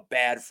a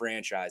bad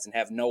franchise and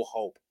have no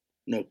hope.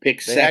 No,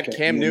 pick they second. Had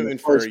Cam Newton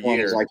for a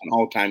year. Is like an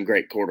all-time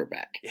great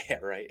quarterback. Yeah,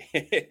 right.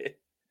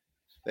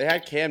 They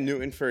had Cam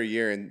Newton for a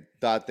year and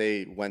thought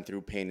they went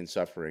through pain and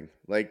suffering.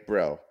 Like,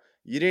 bro,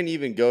 you didn't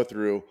even go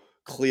through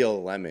Cleo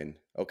Lemon,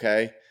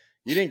 okay?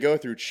 You didn't go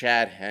through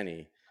Chad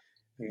Henne.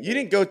 You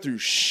didn't go through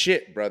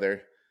shit,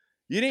 brother.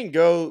 You didn't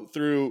go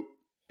through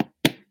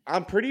 –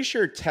 I'm pretty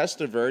sure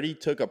Testaverde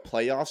took a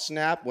playoff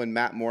snap when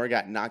Matt Moore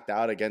got knocked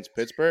out against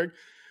Pittsburgh.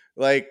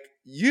 Like,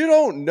 you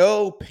don't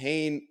know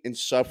pain and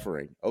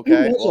suffering,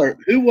 okay?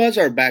 Who was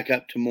our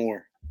backup to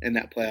Moore in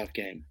that playoff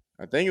game?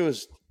 I think it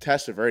was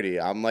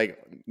Testaverde. I'm like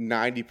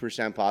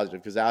 90%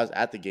 positive because I was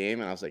at the game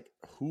and I was like,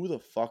 who the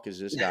fuck is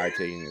this guy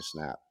taking a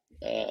snap?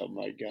 Oh,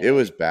 my God. It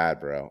was bad,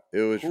 bro.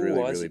 It was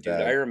really dude?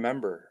 bad. I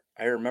remember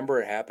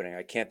it happening.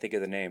 I can't think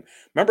of the name.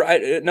 Remember,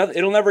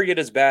 it'll never get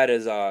as bad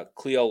as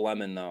Cleo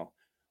Lemon, though.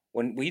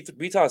 When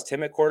we tossed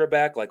him at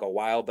quarterback like a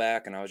while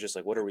back, and I was just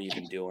like, what are we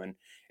even doing?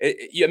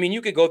 I mean,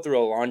 you could go through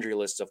a laundry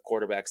list of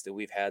quarterbacks that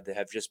we've had that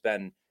have just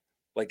been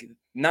like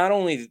not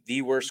only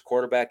the worst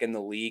quarterback in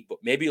the league, but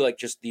maybe like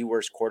just the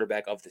worst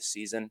quarterback of the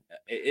season.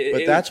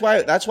 But that's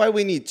why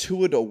we need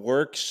Tua to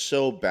work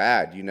so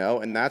bad, you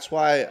know? And that's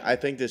why I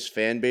think this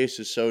fan base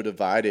is so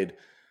divided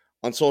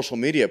on social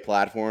media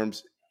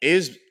platforms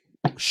is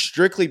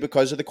strictly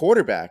because of the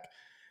quarterback.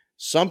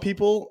 Some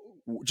people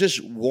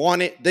just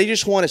want it. They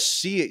just want to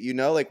see it, you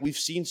know? Like we've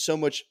seen so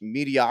much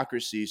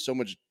mediocrity, so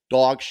much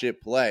dog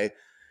shit play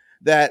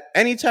that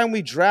anytime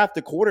we draft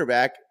a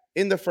quarterback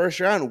in the first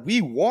round,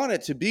 we want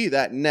it to be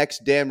that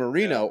next Dan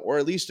Marino or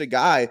at least a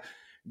guy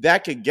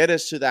that could get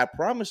us to that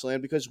promised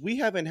land because we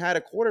haven't had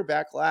a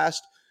quarterback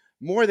last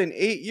more than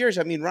 8 years.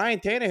 I mean, Ryan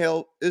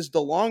Tannehill is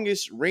the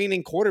longest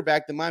reigning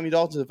quarterback the Miami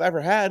Dolphins have ever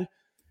had,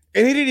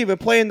 and he didn't even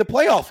play in the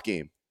playoff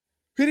game.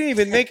 He didn't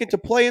even make it to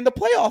play in the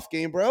playoff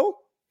game, bro.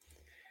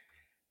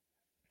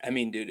 I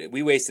mean, dude,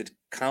 we wasted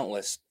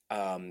countless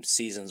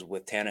seasons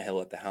with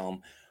Tannehill at the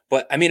helm.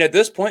 But, I mean, at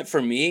this point,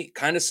 for me,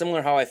 kind of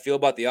similar how I feel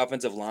about the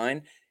offensive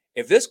line,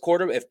 if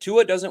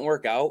Tua doesn't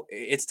work out,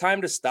 it's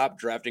time to stop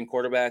drafting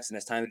quarterbacks and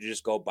it's time to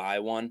just go buy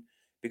one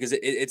because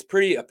it's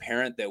pretty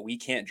apparent that we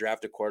can't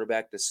draft a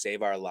quarterback to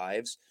save our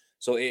lives.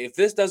 So if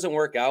this doesn't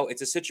work out,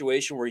 it's a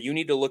situation where you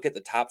need to look at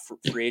the top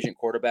free agent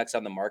quarterbacks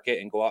on the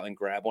market and go out and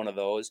grab one of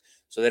those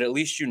so that at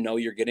least you know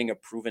you're getting a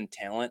proven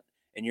talent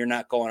and you're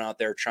not going out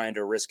there trying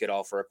to risk it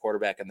all for a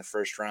quarterback in the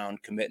first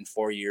round, committing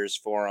 4 years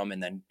for them,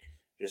 and then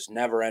just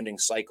never-ending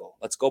cycle.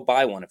 Let's go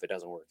buy one if it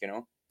doesn't work, you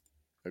know?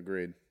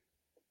 Agreed.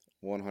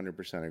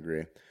 100%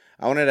 agree.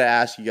 I wanted to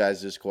ask you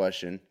guys this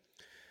question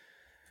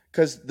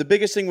because the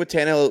biggest thing with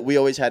Tannehill, we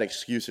always had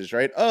excuses,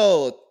 right?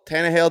 Oh,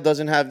 Tannehill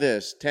doesn't have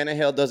this.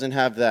 Tannehill doesn't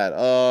have that.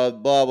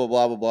 Blah, blah,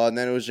 blah, blah, blah. And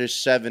then it was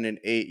just 7 and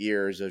 8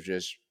 years of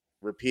just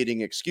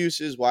repeating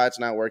excuses, why it's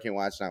not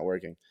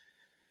working.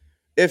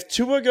 If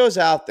Tua goes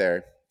out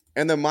there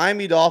and the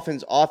Miami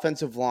Dolphins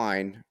offensive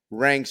line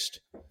ranks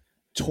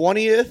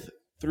 20th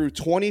through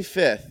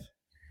 25th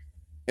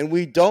and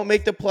we don't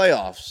make the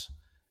playoffs,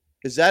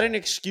 is that an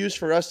excuse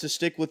for us to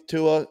stick with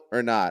Tua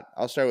or not?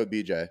 I'll start with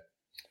BJ.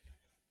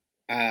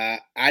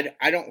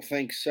 I don't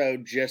think so,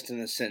 just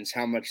in the sense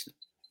how much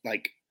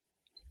like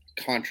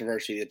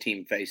controversy the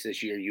team faced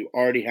this year. You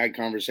already had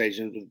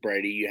conversations with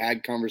Brady. You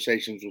had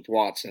conversations with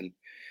Watson.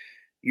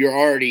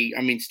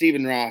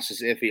 Stephen Ross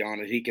is iffy on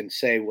it. He can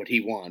say what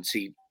he wants.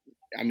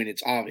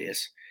 It's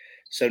obvious.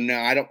 So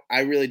no, I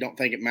really don't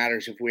think it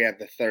matters if we have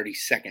the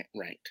 32nd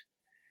ranked.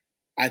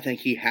 I think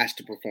he has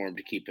to perform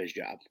to keep his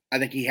job. I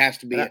think he has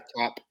to be And a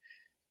top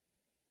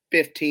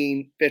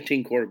 15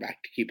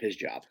 quarterback to keep his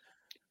job.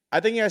 I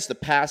think he has to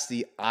pass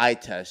the eye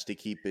test to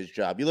keep his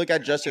job. You look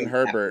at I Justin hate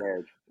that Herbert,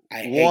 word. I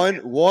hate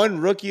that. one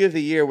rookie of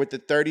the year with the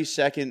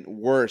 32nd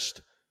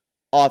worst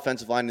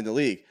offensive line in the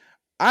league.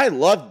 I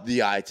love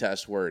the eye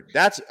test word.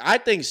 I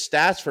think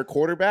stats for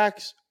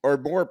quarterbacks are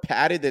more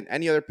padded than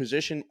any other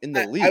position in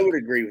the I league. would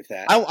agree with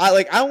that.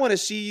 I want to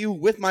see you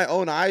with my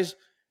own eyes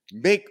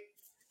make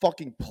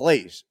fucking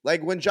plays.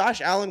 Like when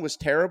Josh Allen was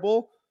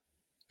terrible,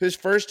 his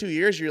first 2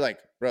 years, you're like,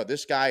 bro,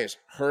 this guy is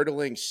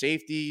hurdling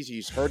safeties.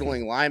 He's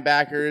hurdling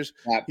linebackers.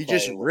 That He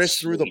just play was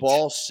wrist through the sweet.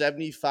 ball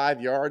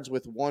 75 yards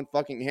with one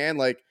fucking hand.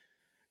 Like,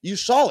 you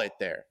saw it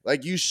there.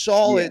 Like, you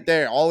saw Yeah. it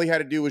there. All he had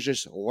to do was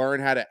just learn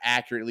how to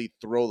accurately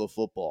throw the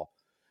football.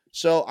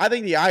 So I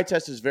think the eye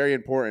test is very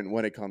important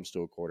when it comes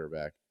to a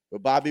quarterback.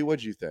 But, Bobby,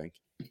 what'd you think?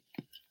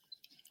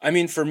 I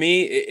mean, for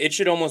me, it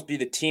should almost be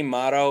the team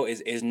motto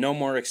is no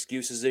more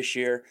excuses this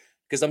year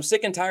because I'm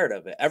sick and tired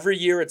of it. Every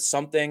year it's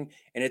something,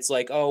 and it's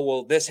like, oh,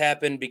 well, this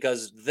happened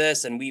because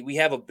this, and we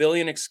have a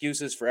billion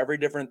excuses for every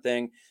different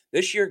thing.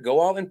 This year,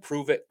 go out and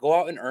prove it, go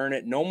out and earn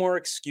it. No more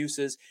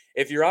excuses.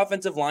 If your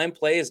offensive line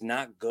play is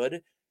not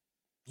good,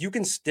 you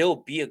can still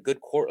be a good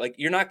like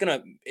you're not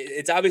gonna.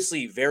 It's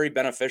obviously very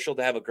beneficial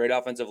to have a great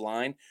offensive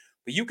line,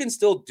 but you can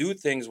still do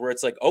things where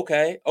it's like,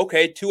 okay,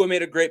 Tua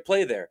made a great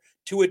play there.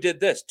 Tua did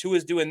this.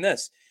 Tua's doing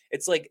this.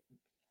 It's like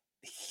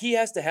he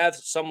has to have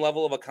some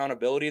level of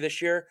accountability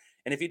this year,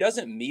 and if he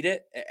doesn't meet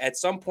it, at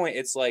some point,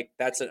 it's like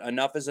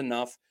enough is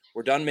enough.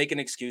 We're done making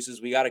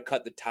excuses. We got to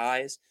cut the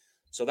ties.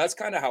 So that's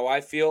kind of how I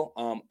feel.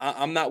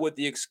 I'm not with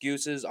the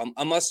excuses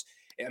unless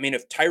I mean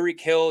if Tyreek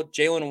Hill,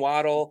 Jalen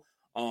Waddle.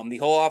 The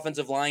whole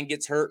offensive line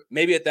gets hurt.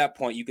 Maybe at that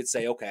point you could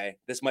say, okay,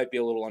 this might be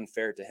a little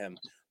unfair to him.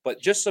 But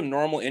just some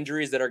normal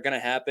injuries that are going to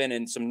happen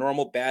and some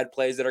normal bad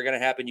plays that are going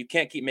to happen. You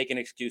can't keep making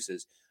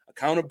excuses.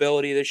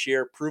 Accountability this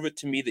year. Prove it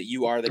to me that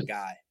you are the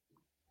guy.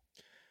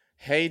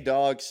 Hey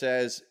Dog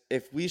says,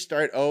 if we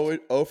start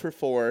 0 for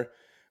 4,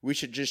 we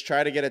should just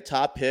try to get a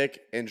top pick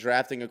and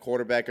drafting a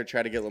quarterback or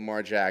try to get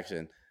Lamar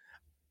Jackson.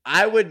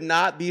 I would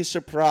not be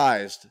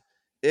surprised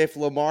if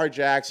Lamar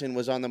Jackson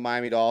was on the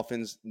Miami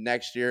Dolphins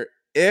next year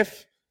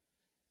if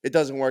it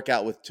doesn't work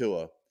out with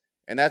Tua.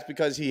 And that's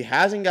because he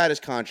hasn't got his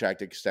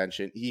contract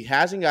extension. He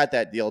hasn't got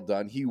that deal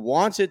done. He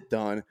wants it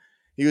done.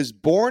 He was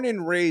born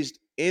and raised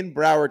in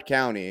Broward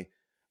County.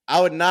 I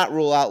would not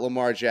rule out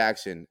Lamar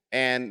Jackson.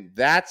 And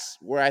that's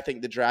where I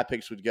think the draft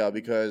picks would go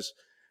because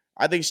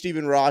I think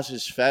Stephen Ross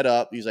is fed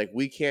up. He's like,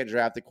 we can't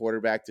draft a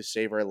quarterback to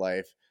save our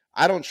life.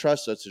 I don't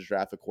trust us to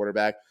draft a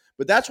quarterback.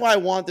 But that's why I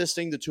want this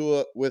thing to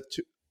Tua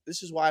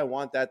this is why I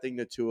want that thing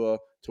to Tua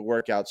to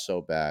work out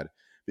so bad.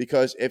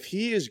 Because if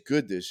he is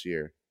good this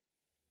year,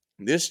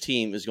 this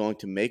team is going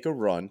to make a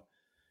run.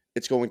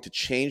 It's going to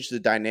change the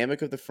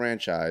dynamic of the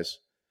franchise.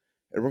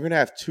 And we're going to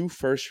have 2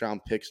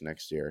 first-round picks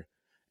next year.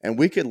 And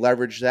we could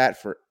leverage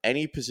that for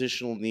any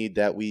positional need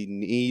that we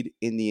need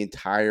in the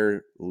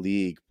entire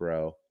league,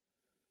 bro.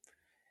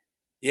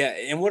 Yeah,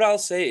 and what I'll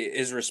say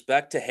is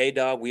respect to Hey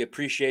Dog. We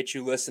appreciate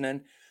you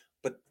listening.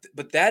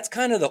 But that's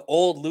kind of the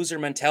old loser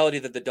mentality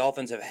that the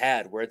Dolphins have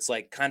had, where it's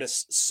like kind of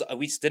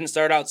we didn't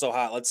start out so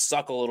hot. Let's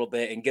suck a little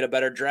bit and get a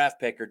better draft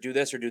pick or do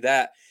this or do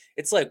that.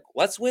 It's like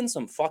let's win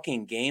some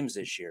fucking games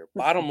this year.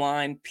 Bottom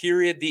line,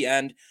 period. The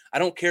end. I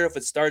don't care if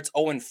it starts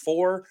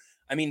 0-4.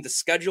 I mean, the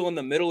schedule in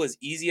the middle is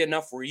easy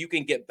enough where you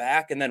can get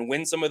back and then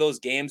win some of those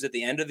games at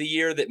the end of the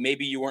year that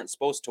maybe you weren't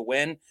supposed to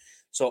win.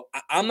 So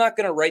I'm not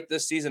going to write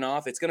this season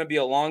off. It's going to be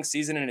a long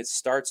season and it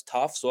starts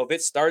tough. So if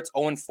it starts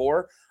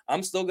 0-4,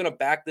 I'm still going to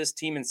back this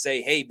team and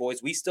say, hey,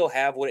 boys, we still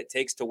have what it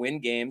takes to win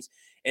games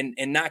and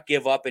not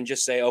give up and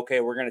just say,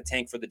 okay, we're going to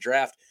tank for the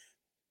draft.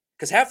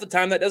 Because half the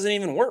time that doesn't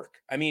even work.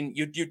 I mean,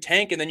 you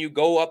tank and then you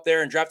go up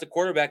there and draft a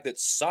quarterback that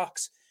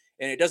sucks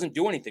and it doesn't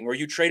do anything. Or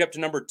you trade up to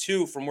number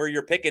 2 from where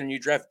you're picking and you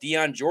draft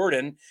Deion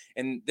Jordan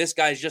and this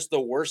guy's just the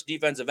worst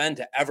defensive end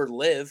to ever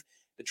live.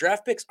 The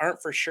draft picks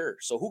aren't for sure.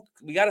 So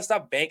we got to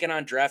stop banking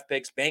on draft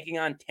picks, banking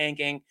on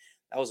tanking.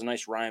 That was a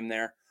nice rhyme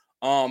there.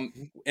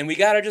 And we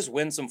got to just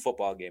win some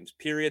football games.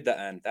 Period. The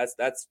end. That's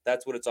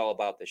what it's all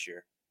about this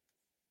year.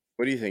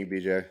 What do you think,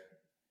 BJ?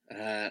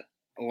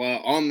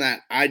 Well, on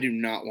that, I do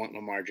not want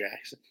Lamar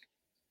Jackson.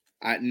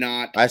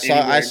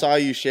 I saw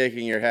you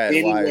shaking your head. Why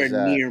Anywhere is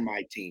that? near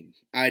my team.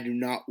 I do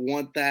not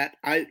want that.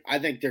 I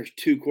think there's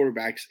 2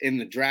 quarterbacks in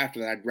the draft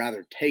that I'd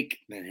rather take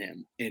than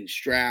him in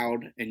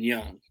Stroud and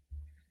Young.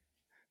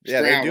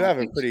 Yeah, they do have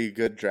a pretty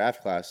good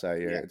draft class that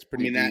year. Yeah, it's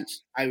pretty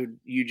deep.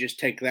 You just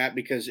take that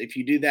because if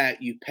you do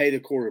that, you pay the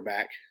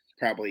quarterback.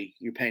 Probably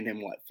you're paying him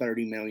what,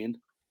 $30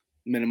 million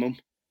minimum,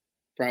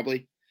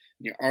 probably.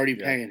 You're already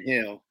paying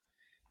Hill.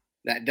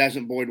 That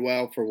doesn't bode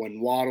well for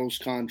when Waddle's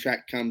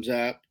contract comes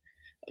up.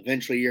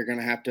 Eventually, you're going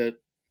to have to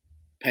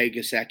pay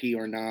Gesicki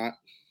or not.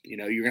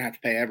 You're going to have to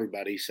pay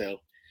everybody.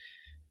 So,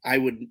 I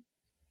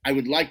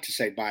would like to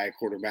say buy a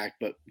quarterback,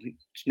 but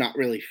it's not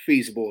really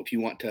feasible if you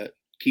want to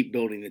keep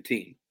building the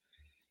team.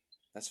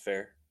 That's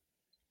fair.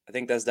 I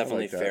think that's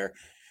definitely like that. fair.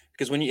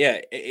 Because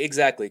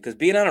exactly. Because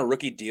being on a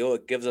rookie deal,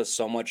 it gives us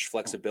so much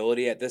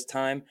flexibility at this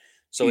time.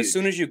 So as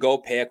soon Huge. as you go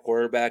pay a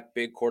quarterback,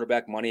 big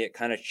quarterback money, it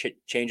kind of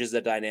changes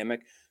the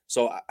dynamic.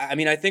 So I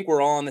mean, I think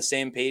we're all on the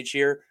same page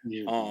here.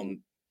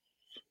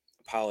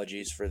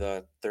 Apologies for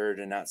the third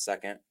and not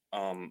second.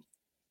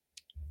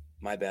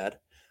 My bad.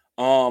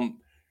 I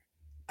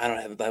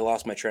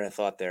lost my train of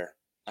thought there.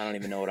 I don't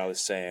even know what I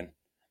was saying.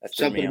 That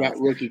threw Something me about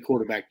off. rookie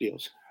quarterback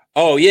deals.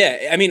 Oh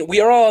yeah, I mean,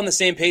 we are all on the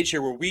same page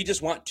here where we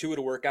just want Tua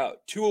to work out.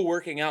 Tua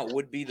working out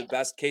would be the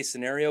best case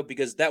scenario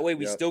because that way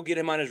we Yep. still get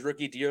him on his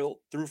rookie deal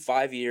through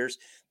 5 years.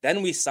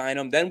 Then we sign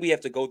him. Then we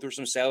have to go through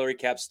some salary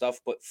cap stuff.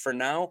 But for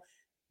now,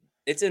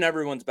 it's in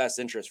everyone's best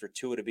interest for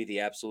Tua to be the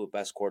absolute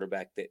best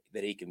quarterback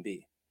that he can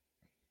be.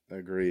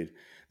 Agreed.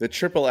 The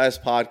Triple S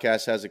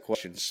podcast has a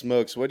question.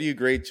 Smokes, what do you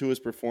grade Tua's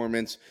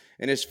performance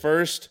in his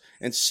first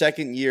and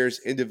second years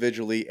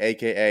individually,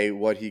 aka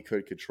what he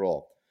could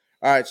control?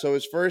 All right, so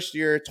his first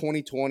year,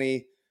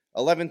 2020,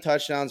 11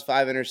 touchdowns,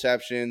 5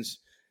 interceptions,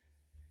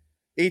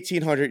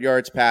 1,800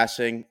 yards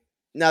passing.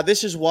 Now,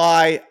 this is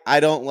why I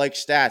don't like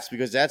stats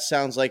because that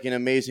sounds like an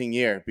amazing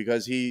year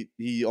because he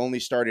only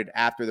started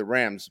after the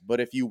Rams. But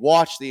if you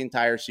watch the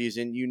entire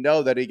season, you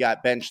know that he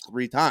got benched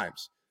 3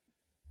 times.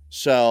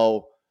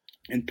 So,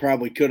 and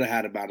probably could have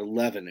had about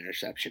 11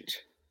 interceptions.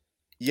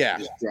 yeah,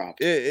 Just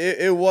dropped.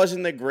 it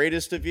wasn't the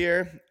greatest of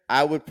year.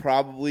 I would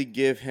probably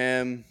give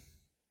him,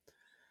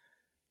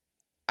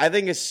 I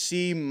think a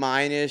C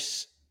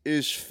minus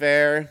is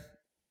fair.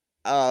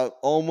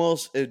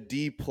 Almost a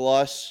D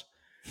plus.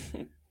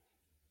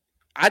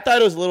 I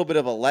thought it was a little bit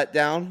of a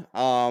letdown.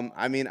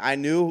 I mean, I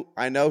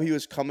know he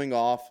was coming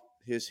off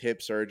his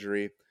hip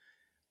surgery,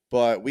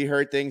 but we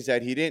heard things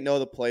that he didn't know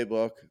the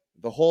playbook.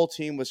 The whole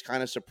team was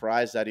kind of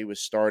surprised that he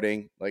was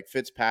starting. Like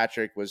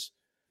Fitzpatrick was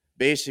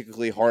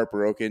basically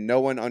heartbroken. No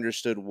one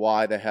understood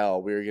why the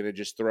hell we were going to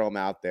just throw him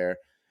out there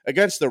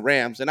against the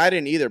Rams. And I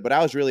didn't either, but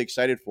I was really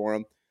excited for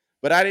him.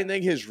 But I didn't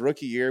think his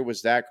rookie year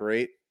was that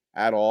great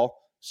at all.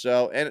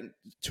 So, and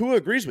Tua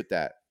agrees with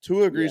that.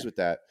 With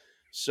that.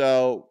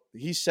 So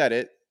he said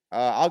it.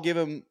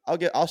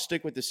 I'll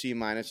stick with the C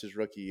minus his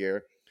rookie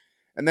year.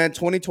 And then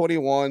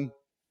 2021,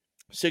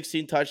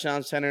 16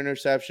 touchdowns, 10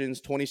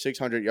 interceptions,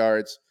 2,600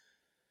 yards.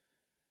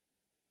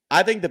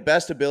 I think the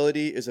best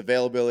ability is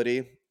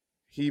availability.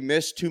 He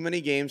missed too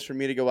many games for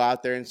me to go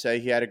out there and say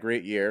he had a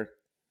great year.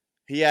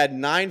 He had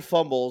 9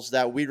 fumbles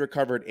that we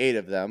recovered 8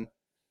 of them.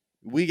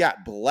 We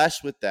got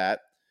blessed with that.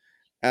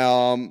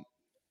 And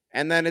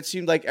then it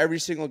seemed like every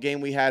single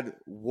game we had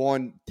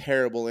one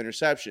terrible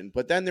interception.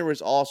 But then there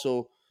was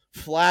also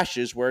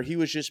flashes where he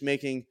was just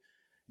making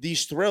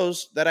these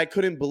throws that I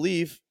couldn't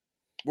believe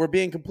were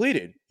being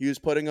completed. He was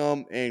putting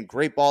them in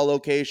great ball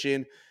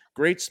location,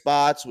 great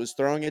spots, was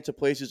throwing it to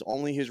places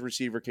only his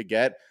receiver could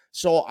get.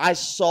 So I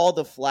saw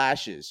the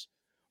flashes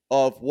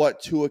of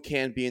what Tua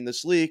can be in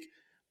this league,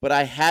 but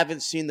I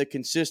haven't seen the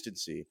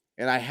consistency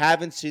and I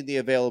haven't seen the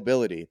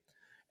availability.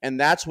 And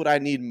that's what I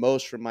need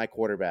most from my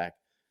quarterback.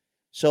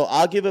 So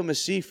I'll give him a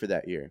C for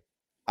that year.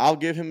 I'll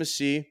give him a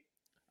C.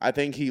 I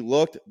think he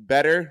looked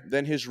better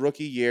than his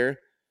rookie year.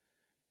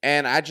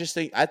 And I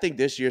think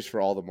this year's for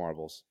all the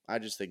marbles.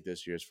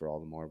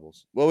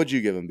 What would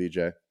you give him,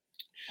 BJ?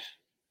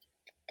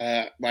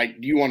 Like,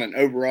 do you want an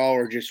overall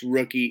or just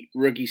rookie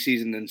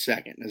season then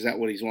second? Is that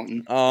what he's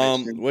wanting?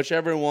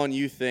 Whichever one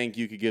you think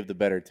you could give the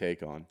better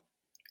take on.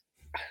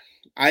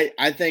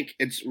 I think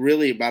it's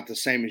really about the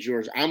same as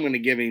yours. I'm going to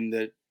give him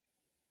the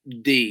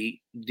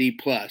D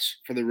plus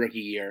for the rookie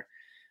year,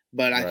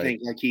 but I think,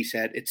 like he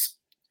said,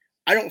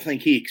 I don't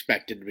think he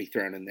expected to be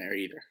thrown in there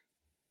either.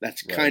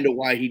 That's kind of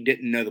why he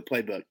didn't know the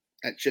playbook.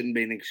 That shouldn't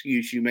be an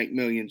excuse. You make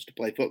millions to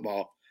play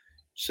football,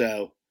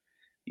 so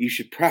you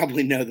should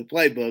probably know the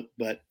playbook.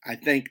 But I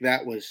think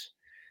that was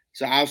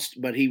so.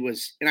 But he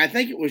was, and I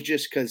think it was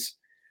just because,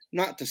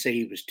 not to say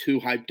he was too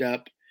hyped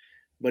up,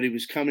 but he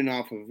was coming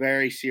off a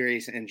very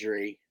serious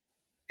injury,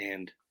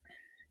 and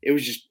it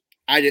was just,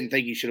 I didn't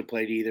think he should have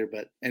played either.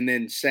 But and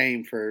then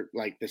same for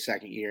like the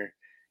second year,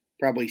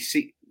 probably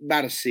C,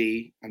 about a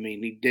C. I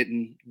mean, he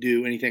didn't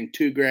do anything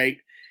too great.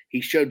 He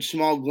showed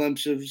small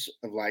glimpses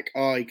of like,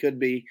 oh, he could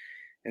be.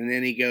 And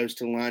then he goes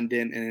to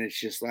London, and it's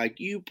just like,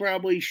 you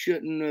probably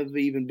shouldn't have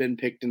even been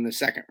picked in the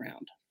second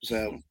round.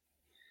 So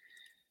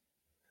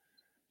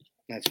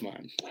that's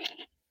mine.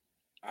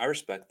 I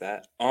respect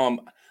that.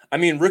 I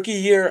mean, rookie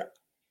year,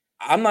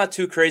 I'm not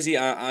too crazy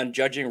on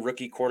judging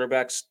rookie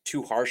quarterbacks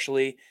too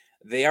harshly.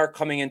 They are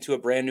coming into a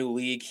brand new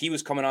league. He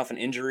was coming off an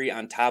injury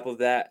on top of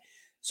that.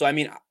 So, I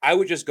mean, I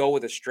would just go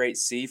with a straight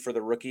C for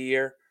the rookie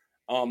year.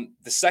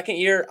 The second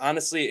year,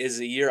 honestly,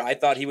 is a year I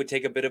thought he would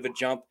take a bit of a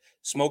jump.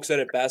 Smoke said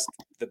it best.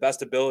 The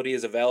best ability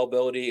is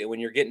availability. When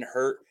you're getting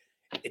hurt,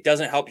 it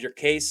doesn't help your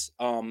case.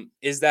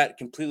 Is that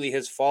completely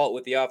his fault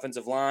with the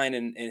offensive line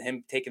and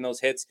him taking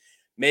those hits?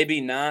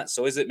 Maybe not.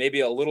 So is it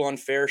maybe a little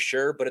unfair?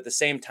 Sure. But at the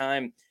same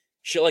time,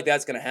 shit like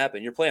that's going to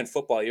happen. You're playing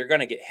football. You're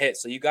going to get hit.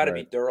 So you got to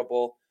be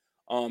durable.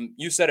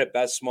 You said it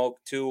best, Smoke,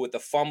 too, with the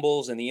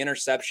fumbles and the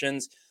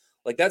interceptions.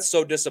 Like, that's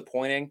so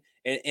disappointing.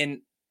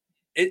 And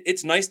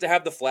it's nice to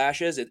have the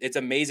flashes. It's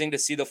amazing to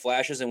see the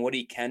flashes and what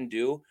he can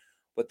do.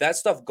 But that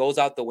stuff goes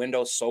out the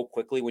window so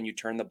quickly when you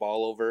turn the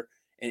ball over.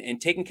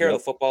 And taking care of the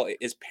Yep. football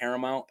is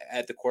paramount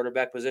at the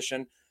quarterback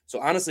position. So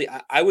honestly,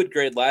 I would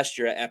grade last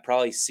year at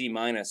probably C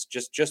minus,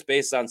 just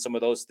based on some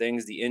of those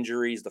things, the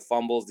injuries, the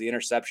fumbles, the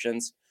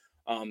interceptions.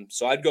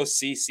 So I'd go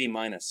C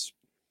minus.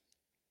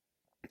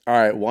 All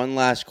right, one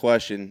last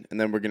question, and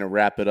then we're gonna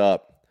wrap it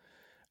up.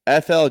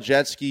 FL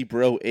Jet Ski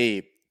Bro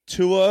 8,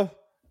 Tua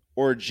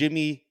or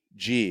Jimmy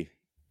G?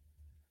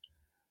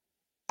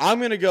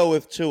 I'm gonna go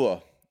with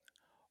Tua.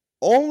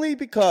 Only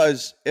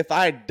because if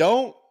I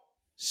don't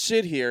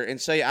sit here and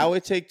say I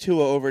would take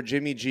Tua over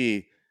Jimmy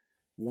G,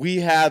 we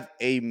have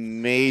a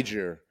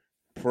major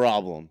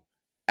problem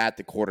at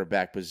the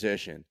quarterback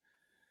position.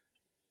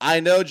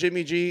 I know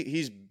Jimmy G,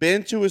 he's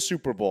been to a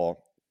Super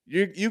Bowl.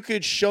 You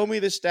could show me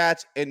the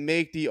stats and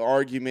make the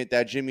argument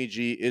that Jimmy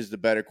G is the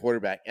better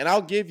quarterback. And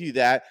I'll give you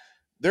that.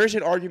 There's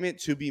an argument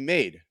to be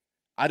made.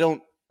 I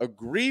don't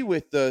agree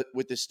with the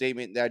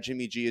statement that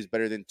Jimmy G is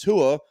better than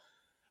Tua.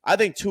 I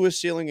think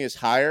Tua's ceiling is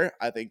higher.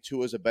 I think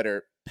Tua's a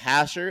better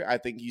passer. I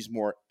think he's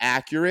more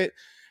accurate.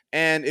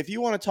 And if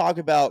you want to talk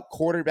about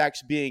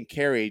quarterbacks being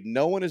carried,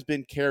 no one has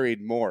been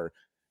carried more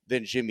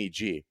than Jimmy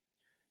G.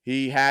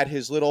 He had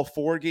his little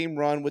 4-game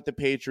run with the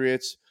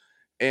Patriots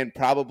and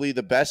probably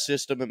the best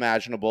system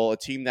imaginable, a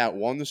team that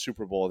won the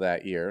Super Bowl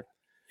that year.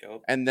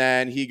 Yep. And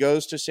then he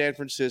goes to San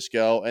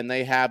Francisco, and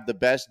they have the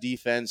best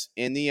defense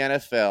in the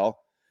NFL.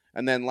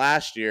 And then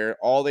last year,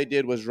 all they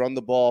did was run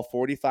the ball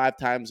 45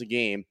 times a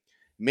game,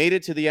 made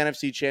it to the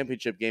NFC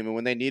Championship game, and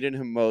when they needed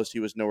him most, he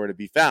was nowhere to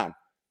be found.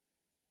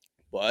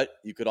 But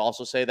you could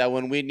also say that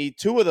when we need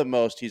Tua the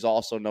most, he's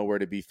also nowhere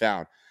to be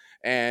found.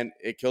 And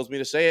it kills me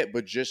to say it,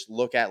 but just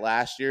look at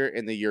last year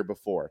and the year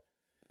before.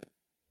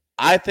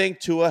 I think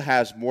Tua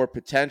has more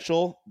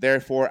potential.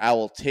 Therefore, I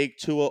will take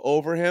Tua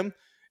over him.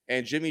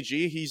 And Jimmy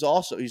G, he's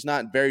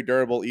not very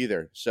durable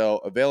either. So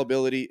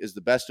availability is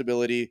the best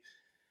ability.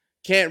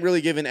 Can't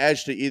really give an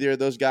edge to either of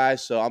those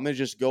guys. So I'm going to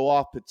just go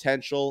off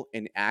potential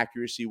and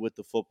accuracy with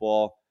the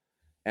football.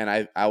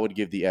 And I would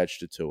give the edge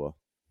to Tua.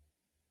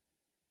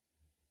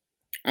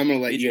 I'm gonna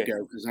let you BJ.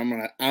 go because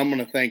I'm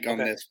gonna think on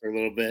this for a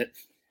little bit.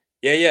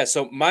 Yeah.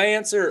 So my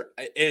answer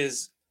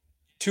is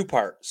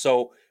two-part.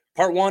 So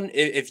part one,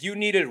 if you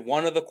needed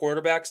one of the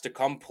quarterbacks to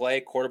come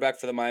play quarterback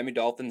for the Miami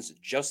Dolphins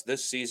just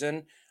this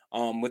season,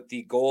 with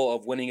the goal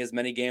of winning as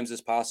many games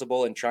as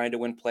possible and trying to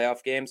win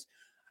playoff games,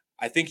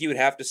 I think you would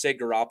have to say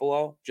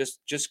Garoppolo,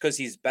 just because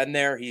he's been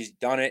there, he's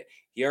done it,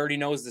 he already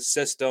knows the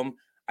system.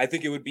 I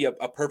think it would be a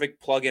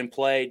perfect plug and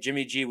play.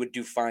 Jimmy G would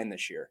do fine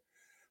this year.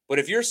 But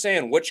if you're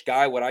saying which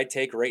guy would I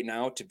take right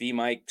now to be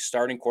my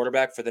starting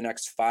quarterback for the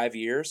next 5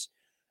 years,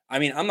 I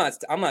mean, I'm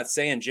not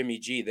saying Jimmy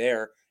G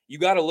there. You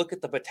got to look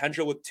at the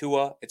potential with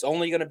Tua. It's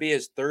only going to be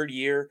his 3rd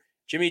year.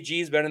 Jimmy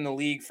G's been in the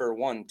league for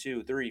 1,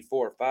 2, 3,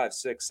 4, 5,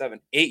 6, 7,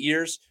 8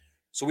 years.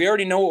 So we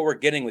already know what we're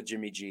getting with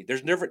Jimmy G.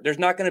 There's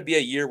not going to be a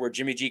year where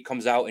Jimmy G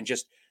comes out and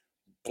just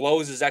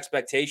blows his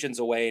expectations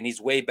away and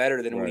he's way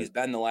better than what he's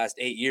been the last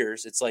 8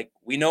 years. It's like,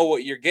 we know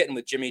what you're getting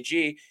with Jimmy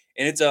G,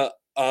 and it's a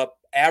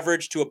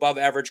average to above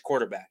average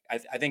quarterback.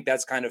 I think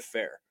that's kind of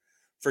fair.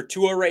 For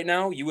Tua right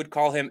now, you would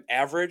call him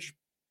average,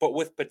 but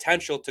with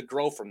potential to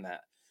grow from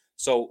that.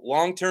 So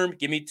long term,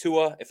 give me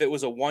Tua. If it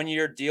was a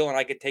 1-year deal and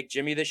I could take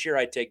Jimmy this year,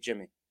 I'd take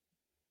Jimmy.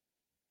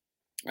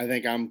 I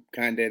think I'm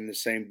kind of in the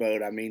same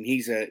boat. I mean,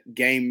 he's a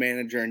game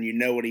manager and you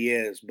know what he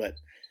is, but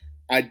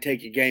I'd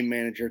take a game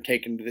manager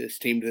taking this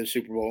team to the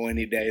Super Bowl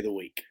any day of the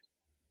week.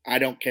 I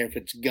don't care if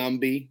it's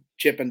Gumby,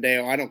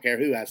 Chippendale. I don't care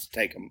who has to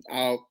take them.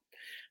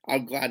 I'll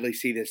gladly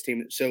see this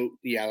team. So,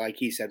 yeah, like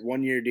he said,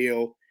 1-year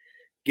deal.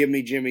 Give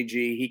me Jimmy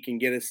G. He can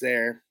get us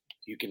there.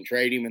 You can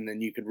trade him, and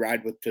then you could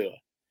ride with Tua.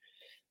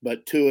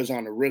 But Tua's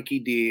on a rookie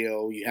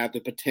deal. You have the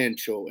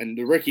potential. And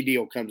the rookie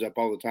deal comes up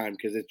all the time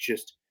because it's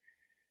just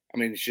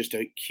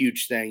a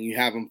huge thing. You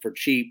have them for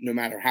cheap no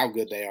matter how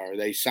good they are.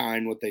 They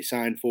sign what they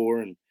sign for,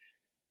 and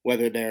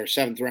whether they're a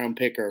 7th-round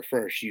pick or a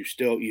first,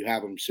 you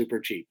have them super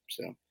cheap.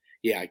 So,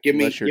 yeah, give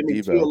me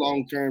Tua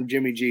long-term,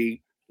 Jimmy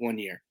G 1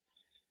 year.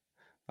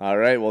 All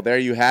right. Well, there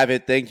you have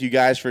it. Thank you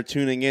guys for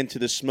tuning in to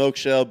the Smoke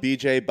Show.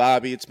 BJ,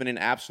 Bobby, it's been an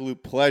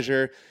absolute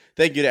pleasure.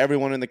 Thank you to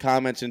everyone in the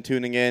comments and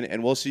tuning in,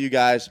 and we'll see you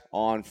guys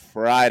on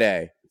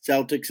Friday.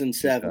 Celtics in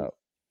 7.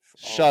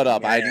 Shut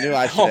up. Man. I knew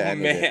I should have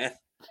ended man.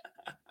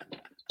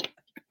 it.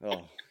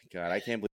 Oh, God. I can't believe